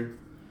structure.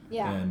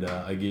 Yeah. And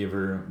I gave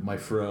her my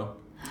fro.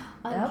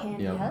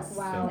 Uncanny. Yep. Yes.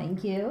 Wow.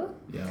 Thank you.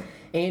 Yeah.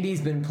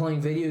 Andy's been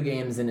playing video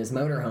games in his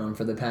motorhome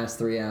for the past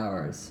 3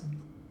 hours.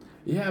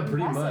 Yeah,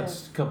 pretty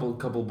Impressive. much.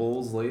 Couple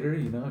bowls later,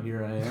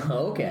 here I am.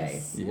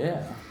 Okay.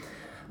 Yeah.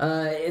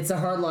 It's a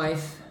hard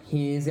life.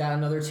 He's got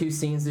another 2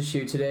 scenes to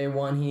shoot today.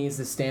 One, he needs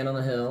to stand on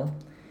a hill.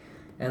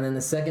 And then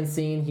the second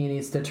scene, he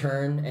needs to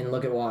turn and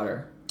look at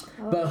water.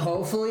 But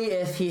hopefully,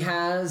 if he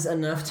has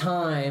enough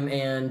time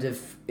and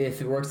if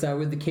it works out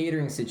with the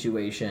catering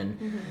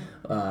situation,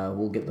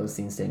 we'll get those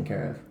scenes taken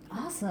care of.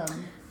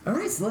 Awesome. All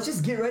right, so let's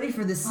just get ready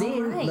for this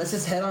scene. right. Let's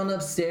just head on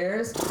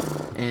upstairs.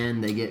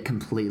 And they get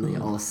completely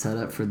all set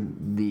up for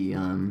the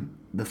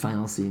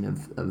final scene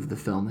of the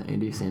film that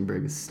Andy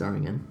Samberg is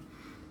starring in.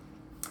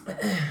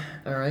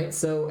 All right,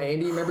 so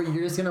Andy, remember,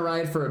 you're just gonna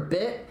ride for a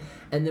bit,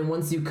 and then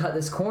once you cut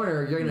this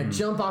corner, you're gonna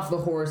jump off the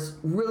horse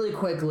really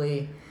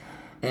quickly,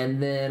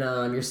 and then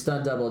your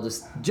stunt double will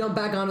just jump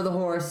back onto the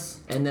horse,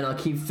 and then I'll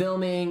keep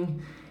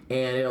filming,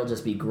 and it'll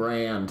just be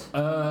grand.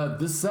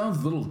 This sounds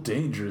a little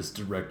dangerous,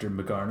 Director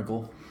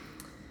McGarnagle.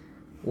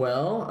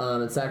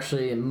 Well, it's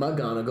actually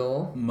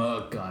McGonagall.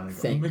 McGonagall.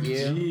 Thank you.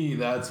 McGee,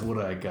 that's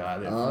what I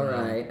got. All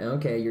right.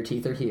 Okay, your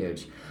teeth are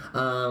huge.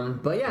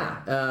 But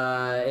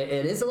yeah,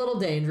 it is a little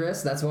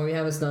dangerous. That's why we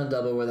have a stunt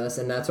double with us,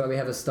 and that's why we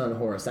have a stunt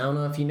horse. I don't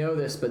know if you know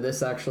this, but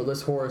this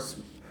horse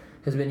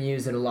has been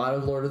used in a lot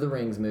of Lord of the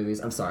Rings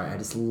movies. I'm sorry, I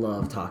just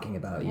love talking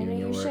about you I know and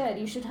your you work. should.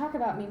 You should talk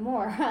about me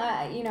more.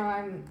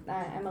 I'm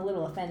a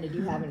little offended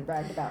you haven't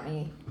bragged about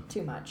me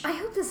too much. I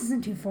hope this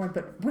isn't too forward,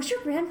 but was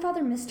your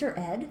grandfather Mr.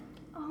 Ed?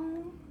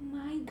 Oh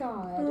my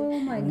God. Oh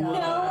my God.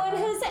 No one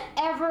has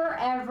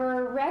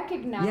ever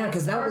recognized. Yeah,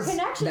 'cause that our was-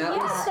 connection. that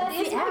Yes, was- that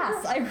is The my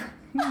ass. I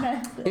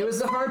recognized it. It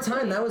was a hard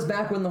time. That was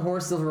back when the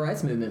horse civil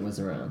rights movement was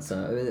around,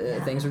 so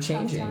things were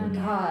changing.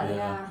 God.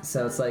 Yeah.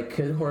 So it's like,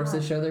 could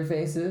horses show their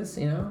faces?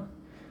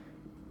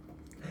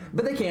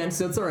 But they can,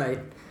 so it's all right.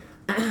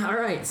 All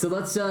right, so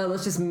let's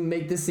just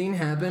make this scene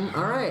happen.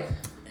 All right,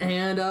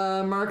 and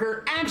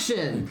marker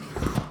action.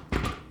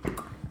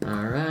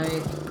 All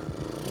right,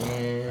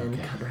 and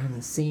cut right in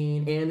the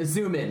scene and the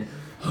zoom in.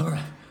 All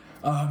right,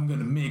 I'm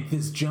gonna make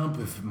this jump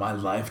if my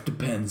life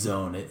depends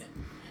on it.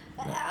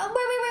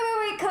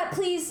 Wait, cut,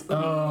 please.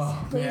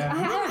 Oh, Please.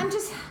 yeah.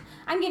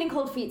 I'm getting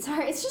cold feet.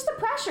 Sorry, it's just the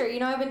pressure. You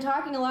know, I've been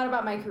talking a lot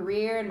about my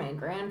career and my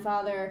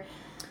grandfather.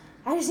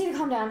 I just need to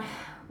calm down.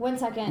 1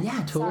 second.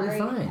 Yeah, totally Sorry.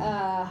 fine.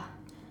 I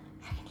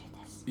can do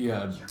this.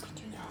 Yeah. You can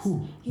do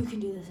this. You can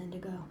do this,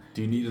 Indigo.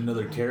 Do you need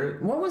another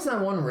carrot? What was that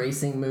one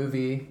racing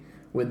movie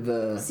with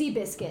the?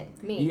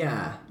 Seabiscuit. Me.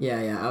 Yeah.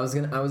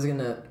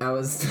 I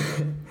was.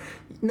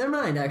 Never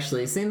mind.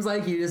 Actually, seems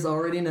like you just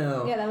already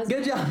know. Yeah, that was good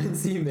me. job in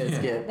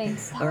Seabiscuit.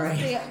 Thanks. All right.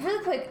 Wait,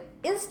 really quick,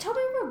 is Tobey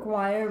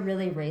Maguire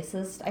really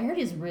racist? I heard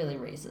he's really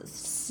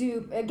racist.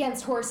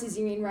 Against horses,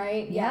 you mean,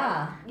 right?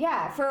 Yeah.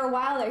 Yeah, for a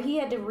while there, he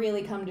had to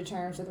really come to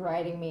terms with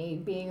riding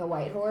me being a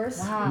white horse.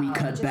 Wow. We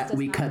cut just back. does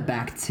We not- cut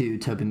back to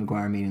Tobey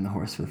Maguire meeting the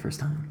horse for the first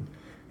time.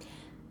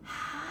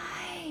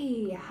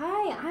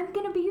 Hi, I'm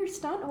gonna be your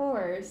stunt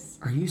horse.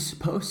 Are you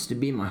supposed to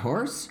be my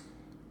horse?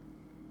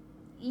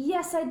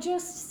 Yes, I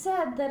just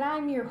said that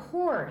I'm your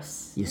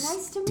horse. You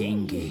Nice to meet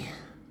stinky. you.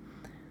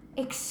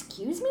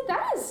 Excuse me?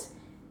 That is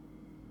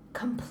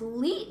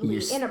completely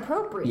You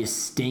inappropriate. You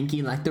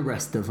stinky like the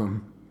rest of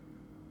them.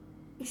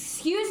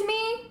 Excuse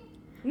me?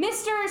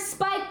 Mr.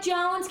 Spike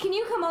Jones, can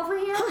you come over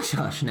here? Hush,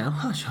 hush now.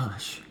 Hush,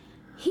 hush.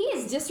 He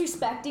is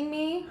disrespecting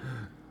me.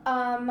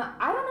 I don't know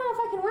if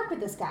I can work with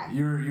this guy.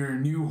 You're a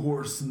new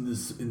horse in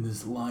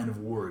this line of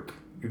work.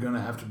 You're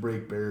gonna have to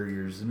break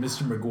barriers. And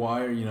Mr.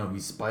 McGuire, you know,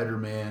 he's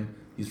Spider-Man.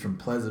 He's from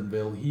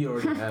Pleasantville. He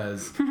already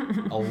has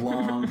a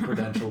long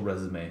credential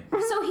resume.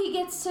 So he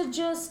gets to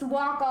just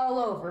walk all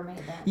over me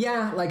then.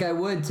 Yeah, like I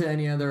would to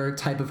any other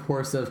type of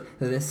horse of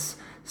this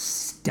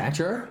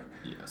stature.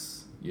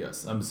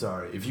 Yes. I'm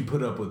sorry. If you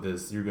put up with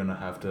this, you're gonna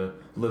have to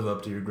live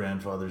up to your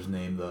grandfather's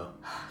name, though.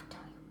 Don't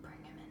you bring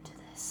him into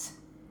this.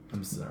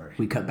 I'm sorry.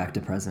 We cut back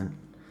to present.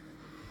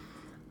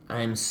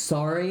 I'm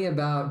sorry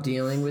about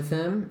dealing with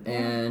him,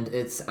 and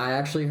I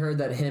actually heard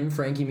that him,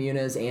 Frankie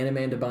Muniz, and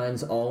Amanda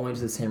Bynes all went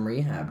to the same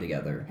rehab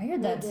together. I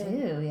heard that They too,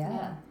 did.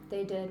 yeah.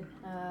 They did.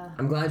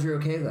 I'm glad you're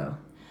okay though.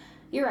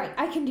 You're right.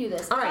 I can do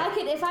this. All right.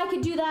 If I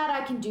could do that,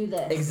 I can do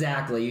this.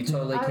 Exactly, you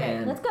totally All right,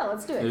 can. let's go.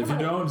 Let's do it. If Come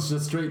you on. don't, it's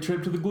just a straight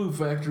trip to the glue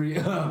factory.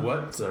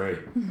 What? Sorry.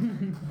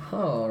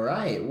 All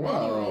right,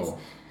 whoa. Anyways.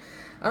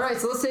 All right,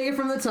 so let's take it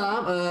from the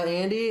top.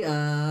 Andy,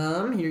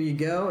 here you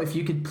go. If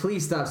you could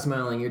please stop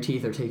smiling, your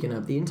teeth are taking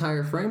up the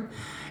entire frame.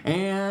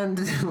 And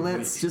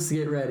let's just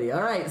get ready.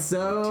 All right,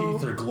 so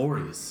Teeth are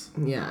glorious.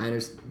 yeah, I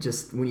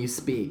just when you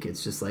speak,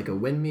 it's just like a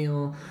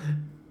windmill.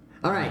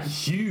 All right.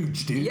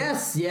 Huge, dude.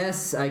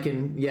 Yes, I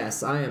can.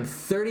 Yes, I am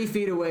 30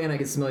 feet away and I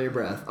can smell your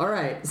breath. All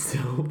right,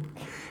 so,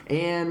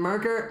 and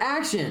marker,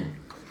 action.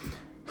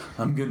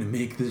 I'm gonna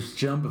make this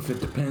jump if it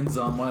depends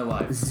on my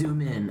life.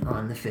 Zoom in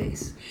on the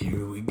face.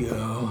 Here we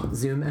go.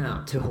 Zoom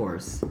out to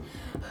horse.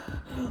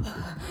 Okay,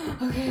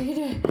 I can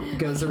do it.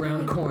 Goes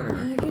around corner.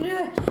 I can do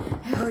it.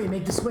 Hurry,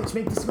 make the switch,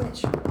 make the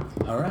switch.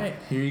 All right,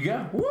 here you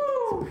go.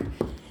 Woo!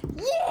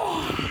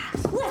 Yeah!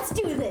 Let's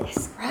do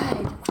this.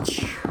 Right.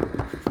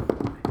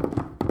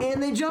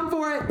 And they jump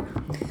for it.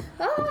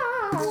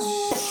 Ah!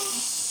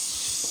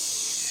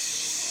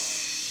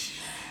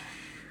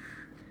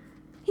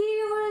 He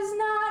was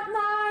not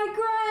my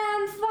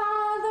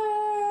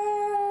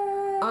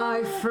grandfather.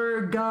 I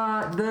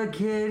forgot the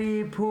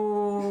kiddie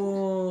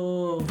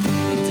pool.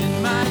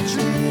 In my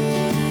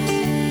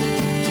dreams,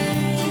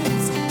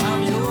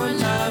 I'm your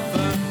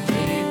lover,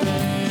 baby.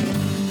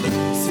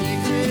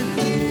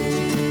 Secretly,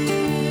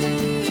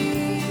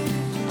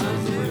 That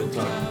was a real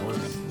talking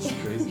horse. It's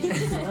crazy.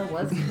 That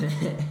was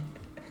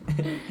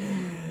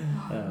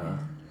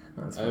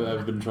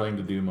I've been trying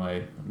to do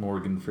my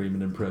Morgan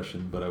Freeman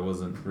impression, but I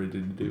wasn't ready to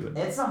do it.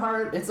 It's a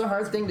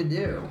hard thing to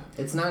do.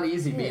 It's not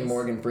easy being is.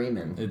 Morgan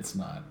Freeman. It's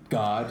not.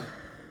 God,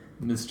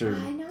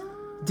 Mr. I know.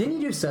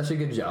 Didn't you do such a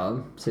good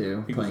job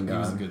too He was, playing he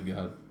was a God? good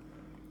God.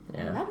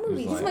 Yeah. That movie's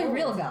He's He's my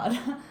real god.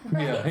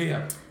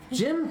 Yeah.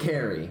 Jim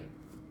Carrey.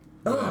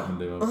 What happened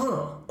to him?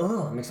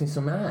 It makes me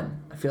so mad.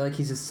 I feel like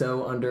he's just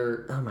so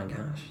under. Oh my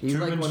gosh, he's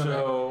Truman like one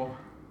Show.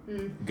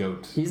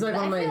 Goat. He's like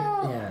one of my. I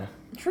feel- Yeah.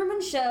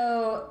 Truman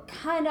Show,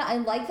 I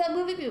like that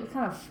movie, but it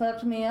kind of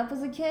fucked me up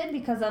as a kid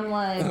because I'm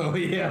like, Oh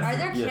yeah. are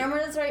there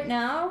cameras right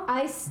now?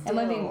 I Am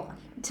I being- still,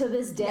 to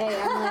this day,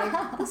 I'm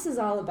like, this is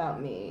all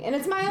about me. And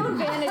it's my own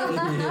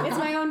vanity. It's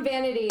my own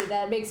vanity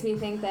that makes me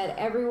think that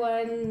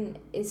everyone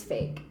is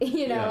fake.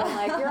 You know, Yeah.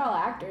 like, you're all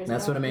actors.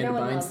 That's no- what Amanda no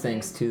one Bynes loves me.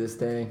 thinks to this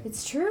day.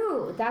 It's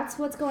true. That's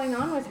what's going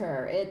on with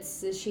her.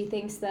 She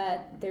thinks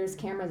that there's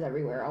cameras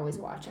everywhere, always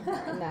watching her,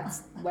 and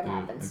that's what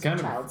happens kind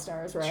to of child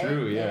stars, right?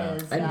 True. Yeah.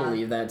 It is, I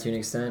believe that to an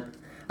extent.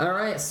 All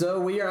right, so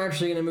we are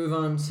actually going to move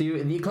on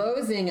to the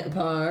closing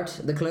part,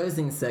 the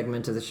closing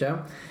segment of the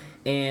show,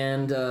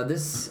 and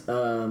this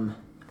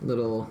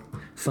little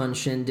fun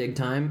shindig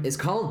time is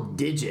called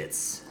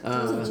Digits.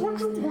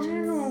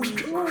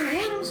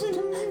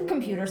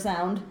 computer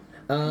sound.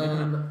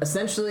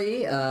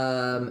 Essentially,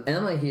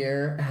 Emma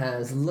here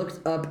has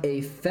looked up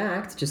a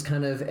fact, just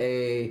kind of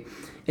a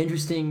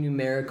interesting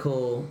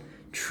numerical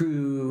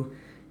true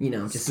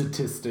just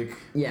statistic.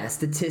 yeah,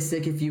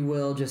 statistic, if you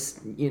will, just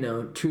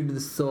true to the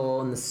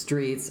soul in the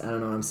streets. I don't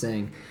know what I'm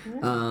saying.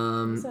 You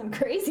sound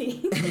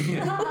crazy.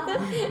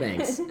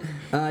 Thanks.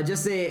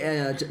 Just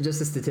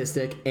a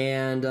statistic,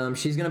 and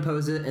she's gonna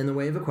pose it in the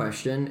way of a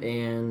question,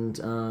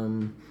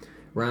 and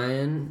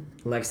Ryan,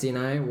 Lexi, and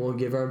I will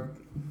give our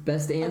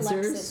best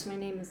answers. Alexis, my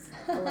name is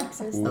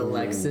Alexis.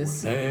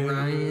 Alexis, Hey.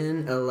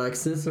 Ryan,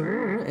 Alexis,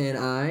 and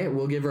I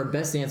will give our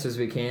best answers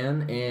we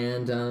can,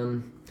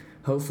 and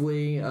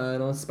hopefully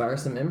it'll inspire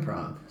some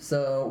improv.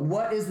 So,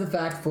 what is the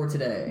fact for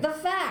today? The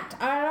fact.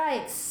 All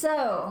right.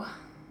 So,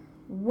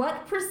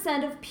 what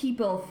 % of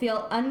people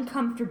feel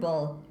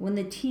uncomfortable when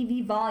the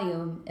TV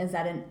volume is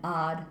at an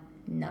odd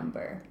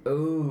number?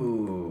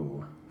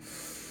 Ooh,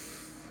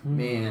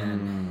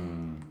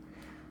 man.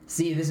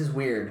 See, this is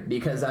weird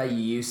because I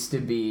used to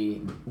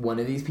be one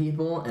of these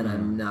people, and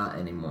I'm not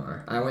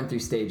anymore. I went through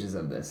stages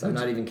of this. I'm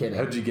not even kidding.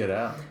 How'd you get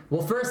out?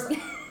 Well, first,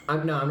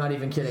 I'm not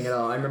even kidding at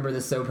all. I remember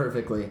this so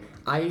perfectly.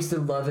 I used to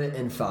love it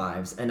in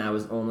 5s, and I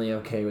was only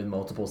okay with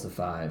multiples of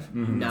 5.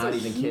 Not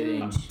even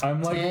kidding.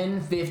 I'm like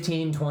 10,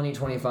 15, 20,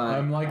 25.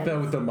 I'm like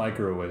that with the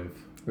microwave.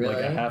 Really?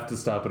 Like I have to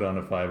stop it on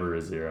a 5 or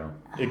a 0.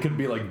 It could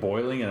be like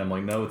boiling, and I'm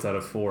like, no, it's at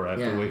a 4. I have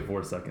Yeah. to wait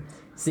 4 seconds.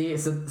 See,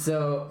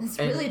 so This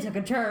and- really took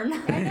a turn.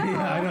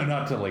 Yeah, I know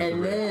not to like.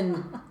 and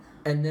the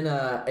then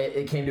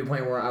it came to a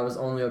point where I was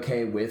only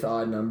okay with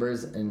odd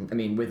numbers, and I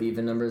mean with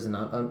even numbers and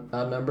not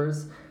odd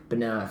numbers. But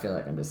now I feel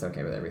like I'm just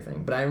okay with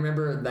everything. But I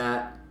remember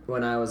that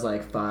when I was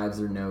like 5s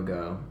are no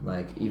go,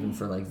 like even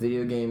for like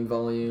video game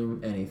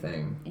volume,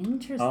 anything.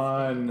 Interesting.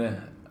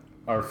 On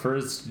our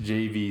first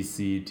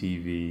JVC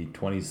TV,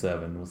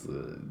 27 was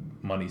the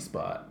money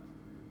spot.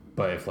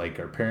 But if like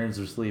our parents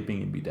were sleeping,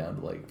 it'd be down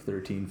to like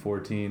 13,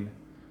 14.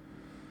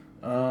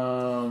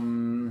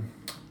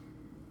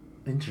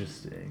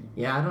 Interesting.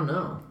 Yeah, I don't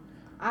know.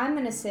 I'm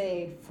gonna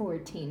say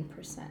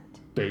 14%.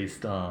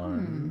 Based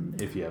on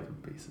if you have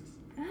a basis.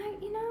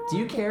 Do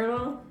you care at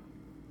all?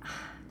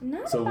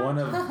 No. So one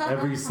of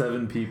every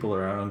 7 people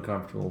are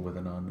uncomfortable with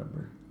an odd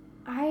number.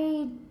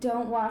 I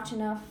don't watch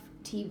enough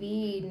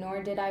TV,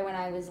 nor did I when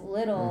I was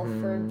little,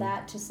 for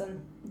that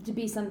to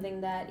be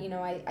something that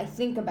I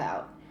think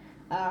about.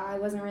 I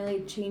wasn't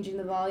really changing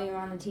the volume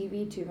on the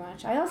TV too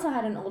much. I also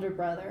had an older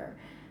brother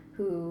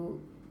who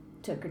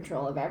took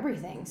control of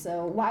everything,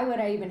 so why would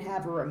I even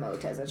have a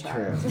remote as a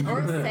child?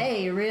 Or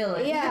say,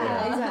 really.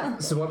 Yeah,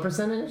 exactly. So what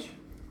percentage?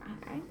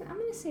 I'm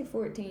gonna say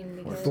 14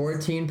 because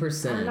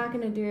 14%. I'm not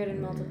gonna do it in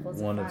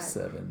multiples One of of 5.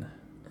 7.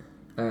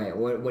 All right.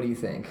 What do you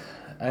think?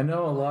 I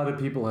know a lot of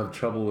people have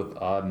trouble with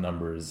odd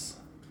numbers,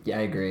 Yeah,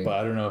 I agree. but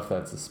I don't know if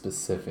that's a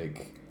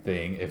specific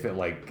thing. If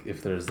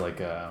there's like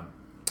a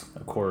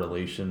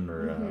correlation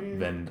or a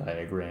Venn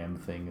diagram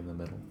thing in the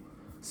middle,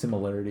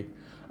 similarity.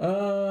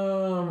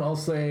 I'll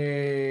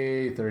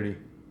say 30.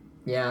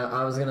 Yeah,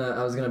 I was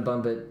gonna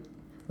bump it.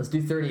 Let's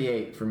do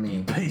 38 for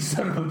me. You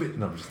son of a bitch.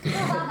 No, I'm just kidding.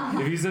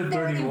 If you said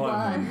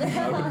 31, 31.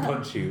 I would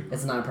punch you.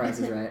 It's not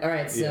prices right. All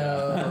right,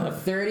 so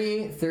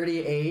 30,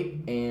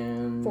 38,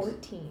 and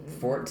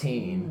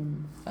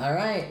 14. All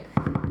right.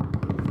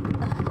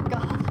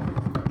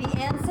 God. The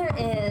answer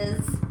is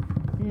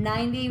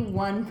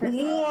 91%.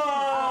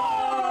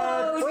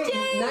 What? Wait,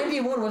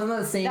 91 wasn't that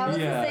the same That was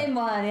Yeah. the same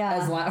one, yeah.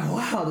 as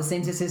wow, the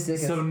same statistic.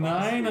 So as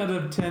 9 out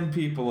of 10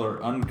 people are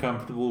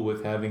uncomfortable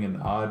with having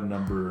an odd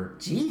number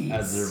Jeez.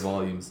 as their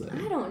volume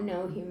setting. I don't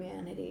know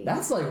humanity.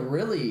 That's like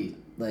really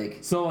like.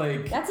 So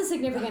like, That's a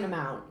significant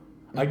amount.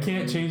 I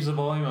can't change the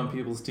volume on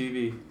people's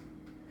TV.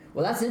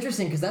 Well, that's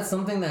interesting because that's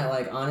something that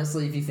like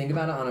honestly, if you think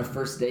about it, on a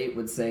first date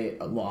would say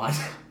a lot.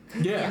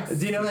 Yeah.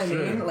 Do you know what I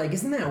mean? Like,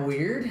 isn't that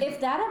weird? If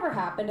that ever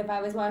happened, if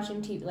I was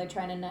watching TV, like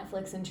trying to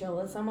Netflix and chill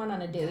with someone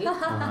on a date,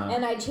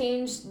 and I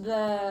changed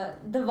the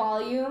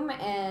volume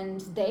and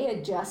they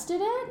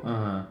adjusted it,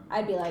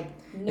 I'd be like,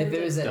 no. If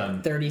it was at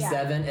Done.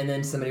 37 and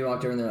then somebody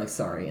walked over and they're like,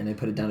 sorry, and they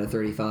put it down to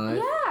 35.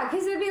 yeah,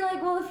 because it'd be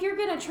like, well, if you're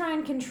gonna try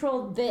and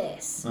control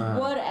this,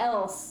 what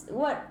else?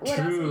 What else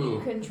are you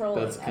True.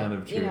 controlling? That's kind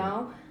of You true.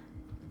 know.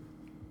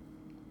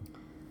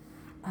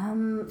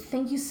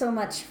 Thank you so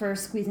much for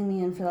squeezing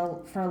me in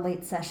for a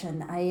late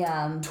session.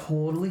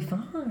 Totally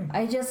fine.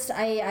 I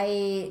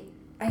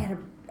had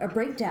a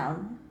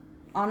breakdown.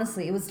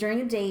 Honestly, it was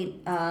during a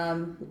date.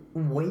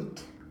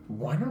 Wait,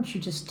 why don't you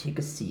just take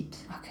a seat?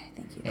 Okay,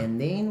 thank you. And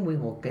then we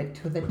will get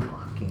to the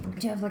talking.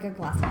 Do you have like a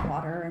glass of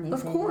water or anything?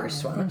 Of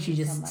course. Why don't you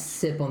Thank just so much.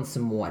 sip on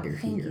some water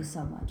Thank here? you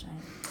so much.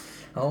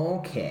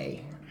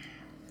 Okay.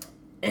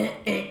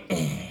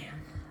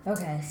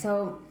 Okay,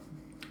 so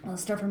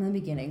let's start from the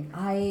beginning.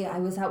 I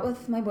was out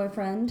with my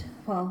boyfriend.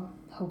 Well,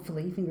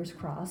 hopefully, fingers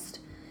crossed.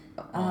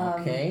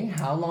 Okay.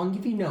 How long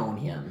have you known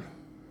him?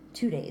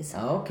 2 days.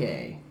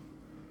 Okay.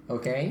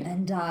 Okay.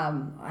 And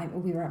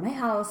we were at my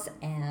house,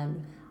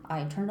 and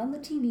I turned on the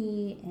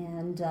TV,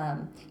 and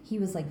he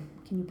was like,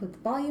 "Can you put the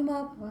volume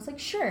up?" I was like,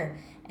 "Sure."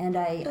 And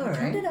I All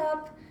turned right. it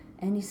up,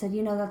 and he said,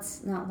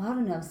 "That's not loud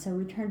enough." So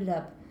we turned it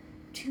up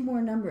 2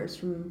 more numbers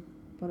from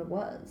what it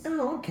was.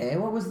 Oh, okay.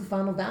 What was the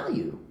final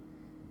value?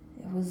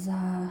 It was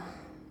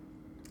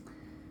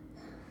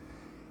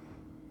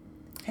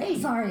Hey,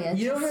 Sorry,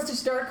 you don't have to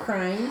start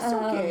crying. It's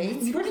okay.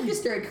 It's ready to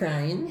start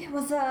crying. It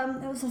was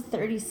a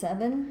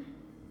 37.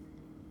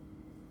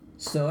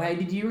 So how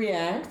did you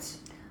react?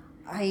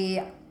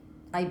 I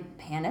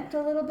panicked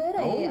a little bit.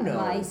 Oh, no.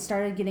 I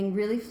started getting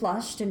really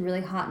flushed and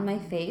really hot in my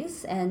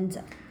face,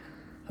 and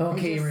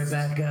Okay, I just-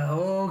 Rebecca.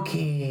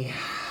 Okay.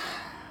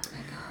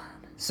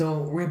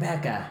 So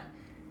Rebecca,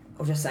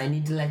 I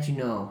need to let you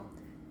know.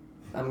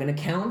 I'm gonna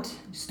count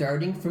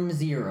starting from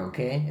 0,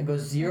 okay? It goes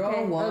 0,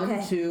 Okay, 1,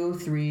 okay. 2,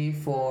 3,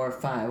 4,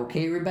 5.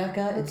 Okay,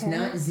 Rebecca? It's Okay.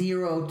 not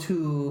 0,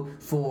 2,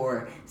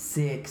 4,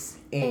 6,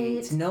 8.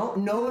 Eight. No,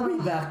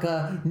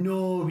 Rebecca.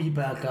 No,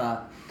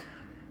 Rebecca.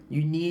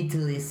 You need to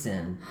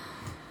listen.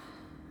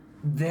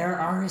 There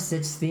are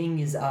such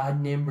thing as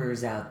odd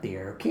numbers out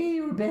there, okay,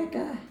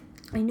 Rebecca?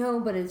 I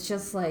know, but it's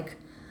just like,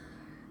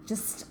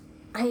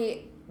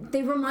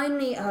 they remind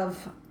me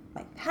of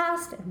my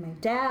past and my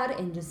dad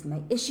and just my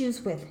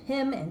issues with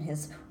him and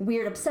his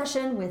weird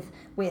obsession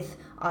with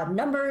odd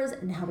numbers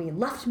and how he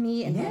left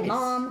me and my Yes.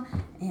 mom,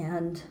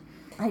 and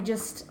I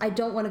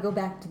don't want to go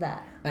back to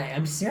that.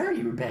 I'm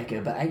sorry,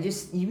 Rebecca, but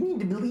you need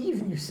to believe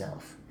in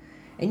yourself.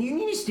 And you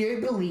need to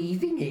start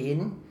believing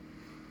in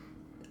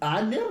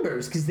odd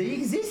numbers, because they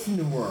exist in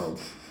the world.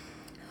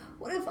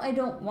 What if I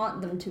don't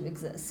want them to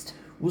exist?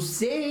 Well,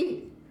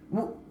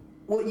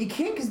 you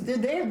can't, because they're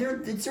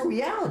there. It's a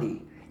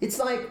reality. It's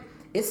like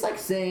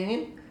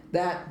saying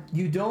that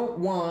you don't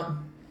want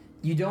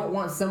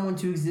someone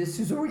to exist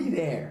who's already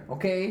there,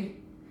 okay?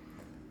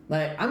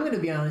 Like, I'm gonna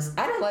be honest,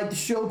 I don't like the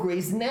show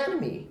Grey's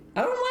Anatomy.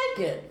 I don't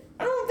like it.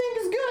 I don't think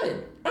it's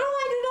good. I don't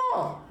like it at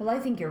all. Well, I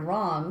think you're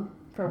wrong,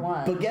 for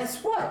one. But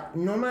guess what?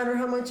 No matter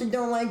how much I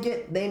don't like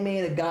it, they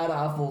made a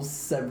god-awful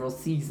several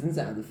seasons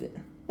out of it.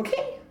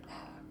 Okay?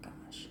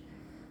 Gosh.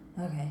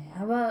 Okay,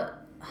 how about...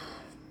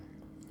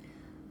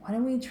 Why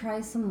don't we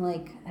try some,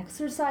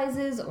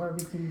 exercises, or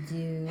we can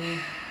do...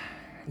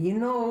 You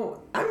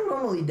know, I'm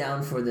normally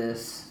down for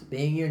this,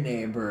 being your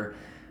neighbor,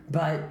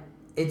 but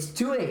it's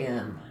 2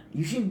 a.m.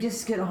 You should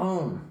just get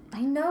home.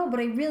 I know,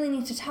 but I really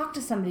need to talk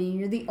to somebody, and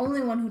you're the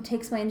only one who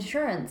takes my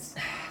insurance.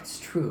 It's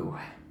true.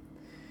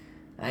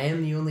 I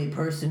am the only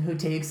person who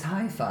takes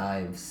high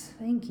fives.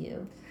 Thank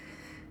you.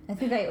 I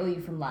think I owe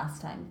you from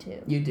last time,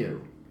 too. You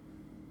do.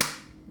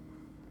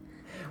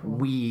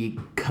 We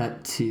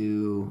cut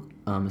to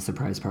a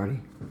surprise party.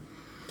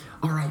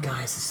 All right,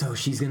 guys, so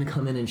she's going to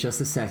come in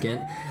just a second.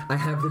 I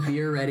have the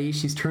beer ready.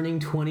 She's turning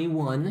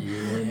 21.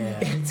 Yeah.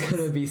 It's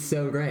going to be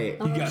so great.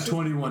 You got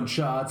 21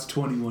 shots,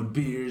 21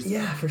 beers.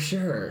 Yeah, for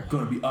sure.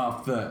 Gonna be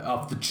off the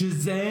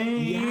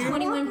Shazam. Yeah.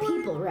 21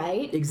 people,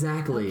 right?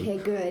 Exactly.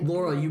 Okay, good.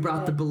 Laura, you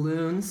brought the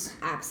balloons.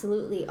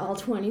 Absolutely, all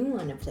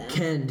 21 of them.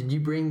 Ken, did you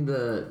bring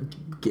the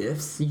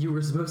gifts? You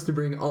were supposed to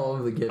bring all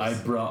of the gifts. I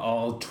brought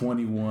all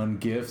 21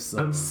 gifts.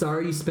 I'm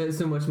sorry you spent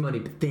so much money,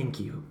 but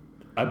thank you.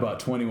 I bought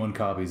 21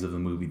 copies of the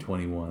movie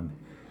 21.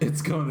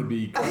 It's gonna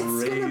be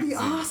crazy. It's gonna be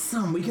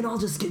awesome. We can all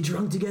just get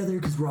drunk together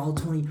because we're all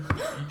 20.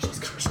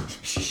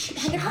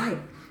 Hi.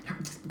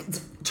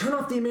 Turn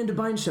off the Amanda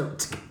Bynes show.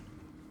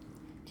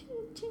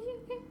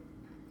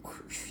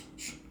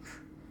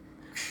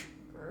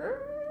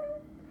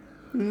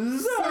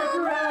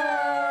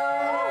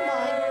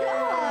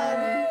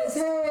 Surprise!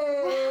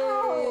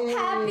 Hey!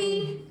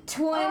 Happy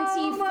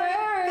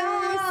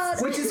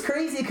 21st! Which is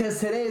crazy because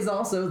today is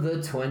also the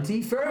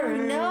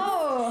 21st.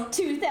 No!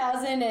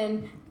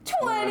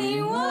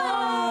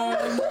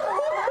 2021!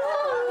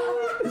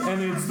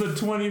 And it's the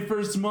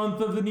 21st month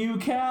of the new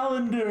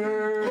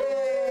calendar.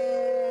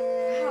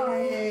 Hey!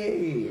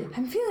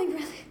 I'm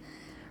feeling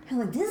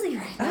really dizzy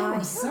right now. Oh,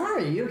 I'm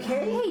sorry. You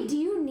okay? Hey, do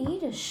you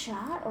need a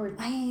shot or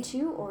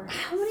two or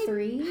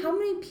three? How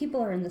many people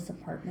are in this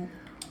apartment?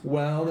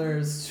 Well,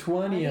 there's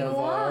 20 of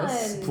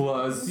us. 21.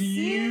 Plus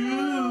you.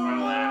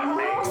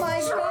 Oh my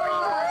god!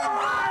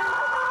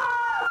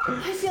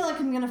 I feel like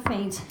I'm gonna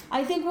faint.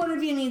 I think one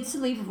of you needs to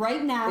leave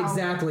right now.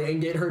 Exactly, and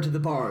get her to the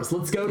bars.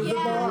 Let's go to the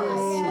Yes,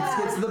 bars. yes.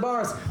 Let's get to the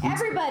bars.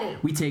 Everybody!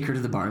 We take her to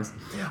the bars.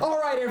 All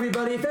right,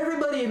 everybody. If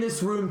everybody in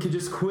this room could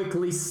just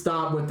quickly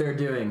stop what they're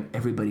doing.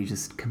 Everybody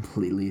just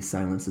completely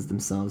silences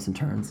themselves and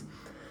turns.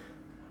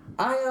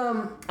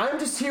 I'm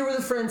just here with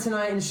a friend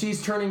tonight, and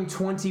she's turning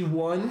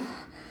 21.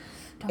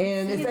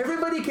 And if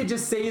everybody could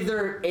just say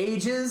their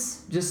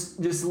ages, just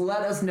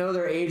let us know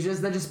their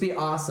ages, that'd just be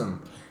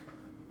awesome.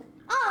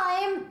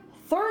 I'm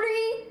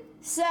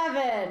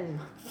 37.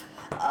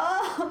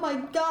 Oh my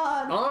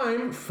god!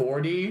 I'm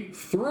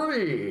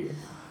 43.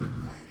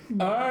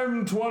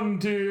 I'm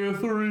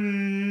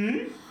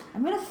 23.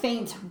 I'm gonna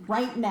faint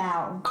right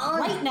now.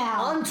 Right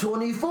now. I'm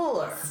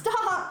 24.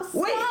 Stop! Stop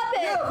Wait,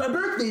 it! no, my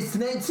birthday's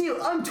tonight too.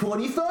 I'm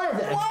 25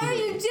 actually. Why are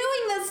you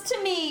doing this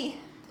to me?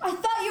 I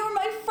thought you were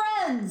my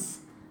friends.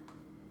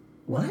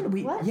 What?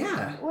 What?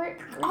 Yeah.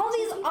 All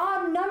these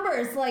odd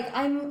numbers,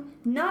 I'm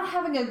not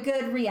having a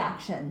good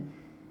reaction.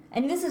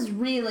 And this is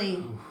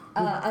really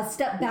a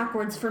step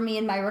backwards for me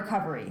in my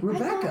recovery.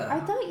 Rebecca, I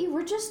thought you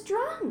were just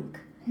drunk.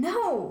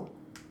 No!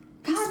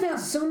 you spent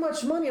so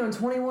much money on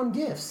 21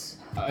 gifts.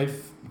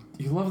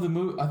 You love the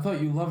movie. I thought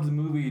you loved the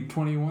movie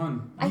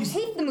 21. I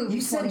hate the movie.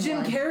 You said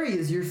Jim 21. Carrey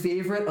is your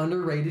favorite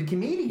underrated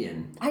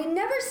comedian. I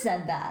never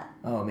said that.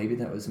 Oh, maybe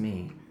that was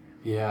me.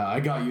 Yeah, I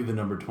got you the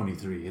number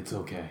 23. It's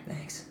okay.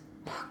 Thanks.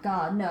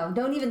 God, no.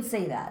 Don't even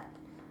say that.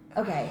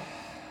 Okay.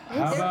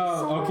 How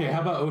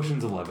about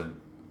Ocean's 11?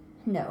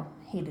 No.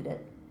 Hated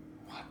it.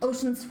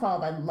 Ocean's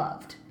 12 I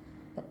loved.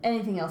 But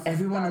anything else is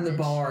Everyone in the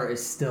garbage. bar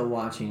is still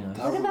watching us.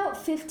 What about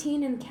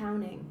 15 and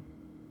counting?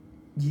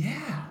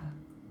 Yeah.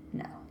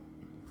 No.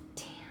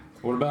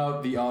 What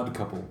about The Odd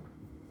Couple?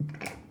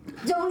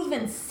 Don't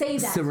even say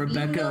that. So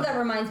Rebecca- You know that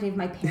reminds me of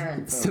my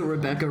parents. So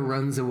Rebecca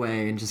runs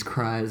away and just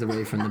cries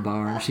away from the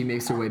bar, and she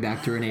makes her way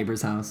back to her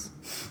neighbor's house.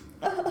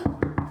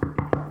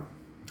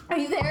 Are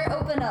you there?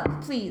 Open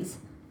up, please.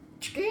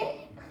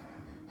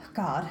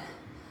 God.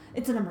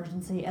 It's an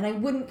emergency, and I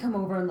wouldn't come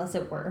over unless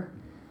it were.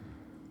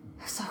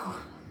 So,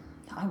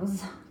 I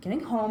was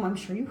getting home. I'm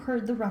sure you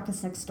heard the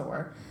ruckus next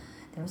door.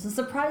 There was a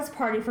surprise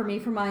party for me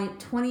for my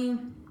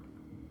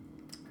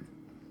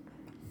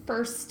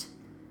 21st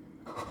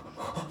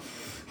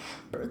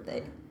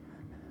birthday.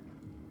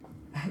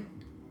 My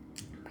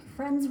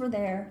friends were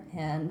there,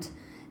 and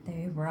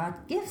they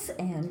brought gifts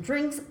and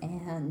drinks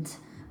and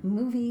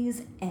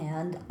movies,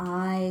 and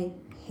I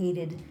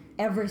hated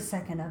every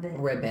second of it.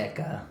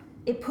 Rebecca.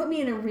 It put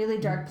me in a really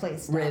dark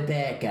place. Doc.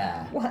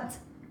 Rebecca. What?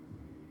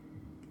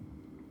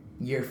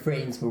 Your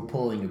friends were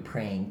pulling a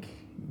prank.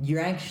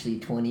 You're actually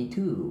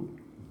 22.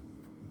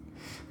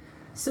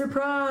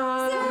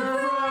 Surprise! What?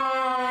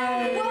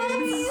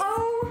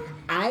 Oh!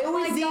 I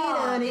was my in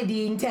God. on it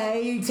the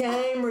entire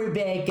time,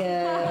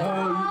 Rebecca.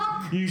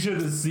 Oh, you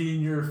should have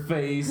seen your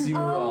face. You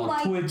were Oh all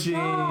my twitching.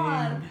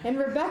 God. And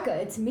Rebecca,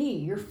 it's me,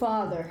 your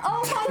father.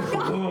 Oh my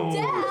God,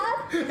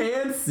 Dad!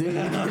 And scene.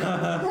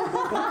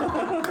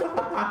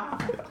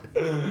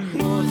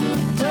 Was a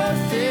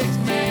perfect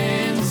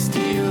man to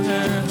steal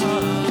her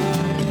heart.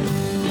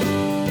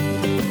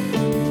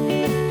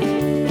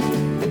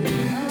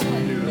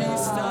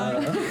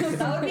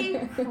 That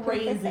would be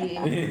crazy.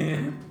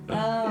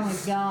 Oh my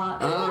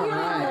God. All You don't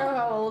right. know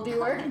how old you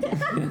were.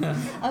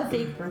 A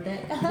fake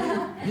birthday.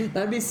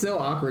 That'd be so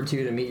awkward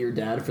too to meet your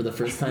dad for the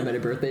first time at a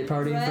birthday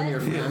party in front of your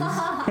friends.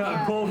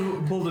 I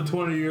pulled a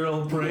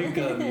 20-year-old prank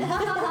on me.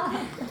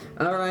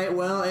 All right,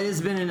 well, it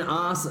has been an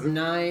awesome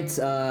night.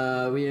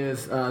 We have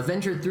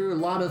ventured through a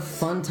lot of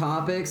fun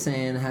topics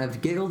and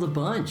have giggled a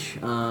bunch.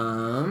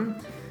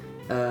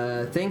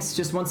 Thanks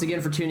just once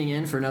again for tuning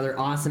in for another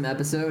awesome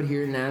episode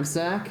here at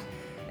Knapsack.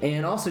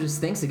 And also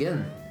just thanks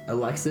again,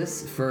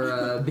 Alexis,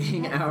 for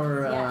being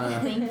our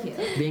Thank you.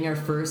 being our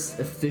first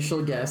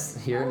official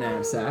guest here at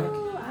Knapsack.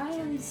 Oh, I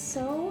am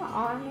so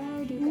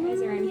honored. You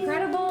guys are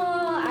incredible.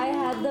 I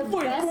had the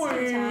best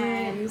of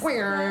times.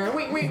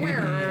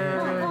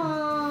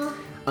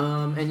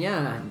 And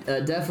yeah,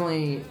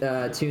 definitely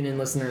tune in,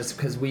 listeners,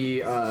 because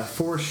we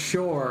for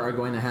sure are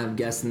going to have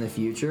guests in the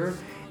future.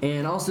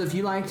 And also, if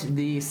you liked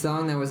the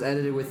song that was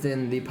edited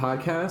within the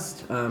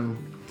podcast,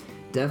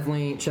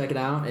 definitely check it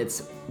out.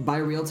 It's by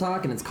Real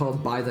Talk, and it's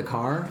called By the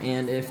Car.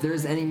 And if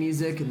there's any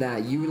music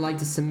that you would like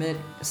to submit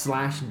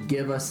 /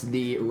 give us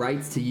the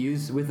rights to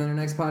use within our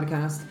next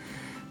podcast,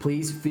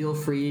 please feel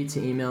free to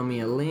email me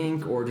a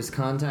link or just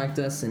contact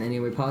us in any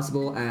way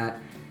possible at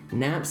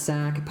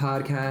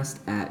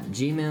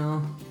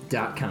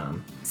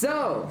knapsackpodcast@gmail.com.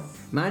 So,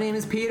 my name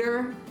is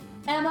Peter,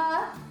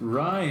 Emma.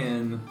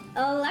 Ryan.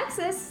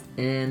 Alexis.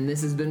 and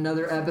this has been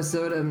another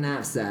episode of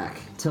Knapsack.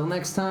 Till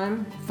next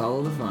time,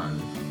 follow the fun.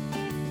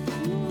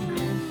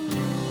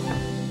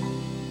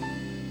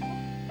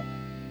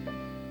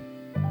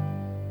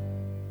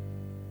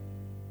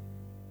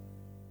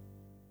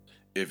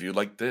 If you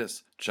like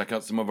this, check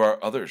out some of our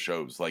other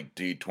shows like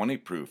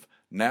D20 Proof,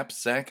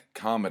 Knapsack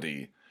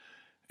Comedy,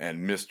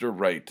 and Mr.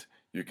 Right.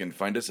 You can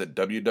find us at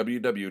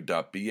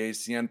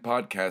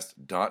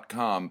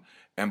www.bacnpodcast.com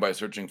and by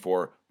searching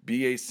for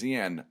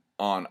BACN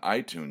on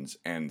iTunes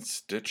and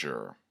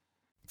Stitcher.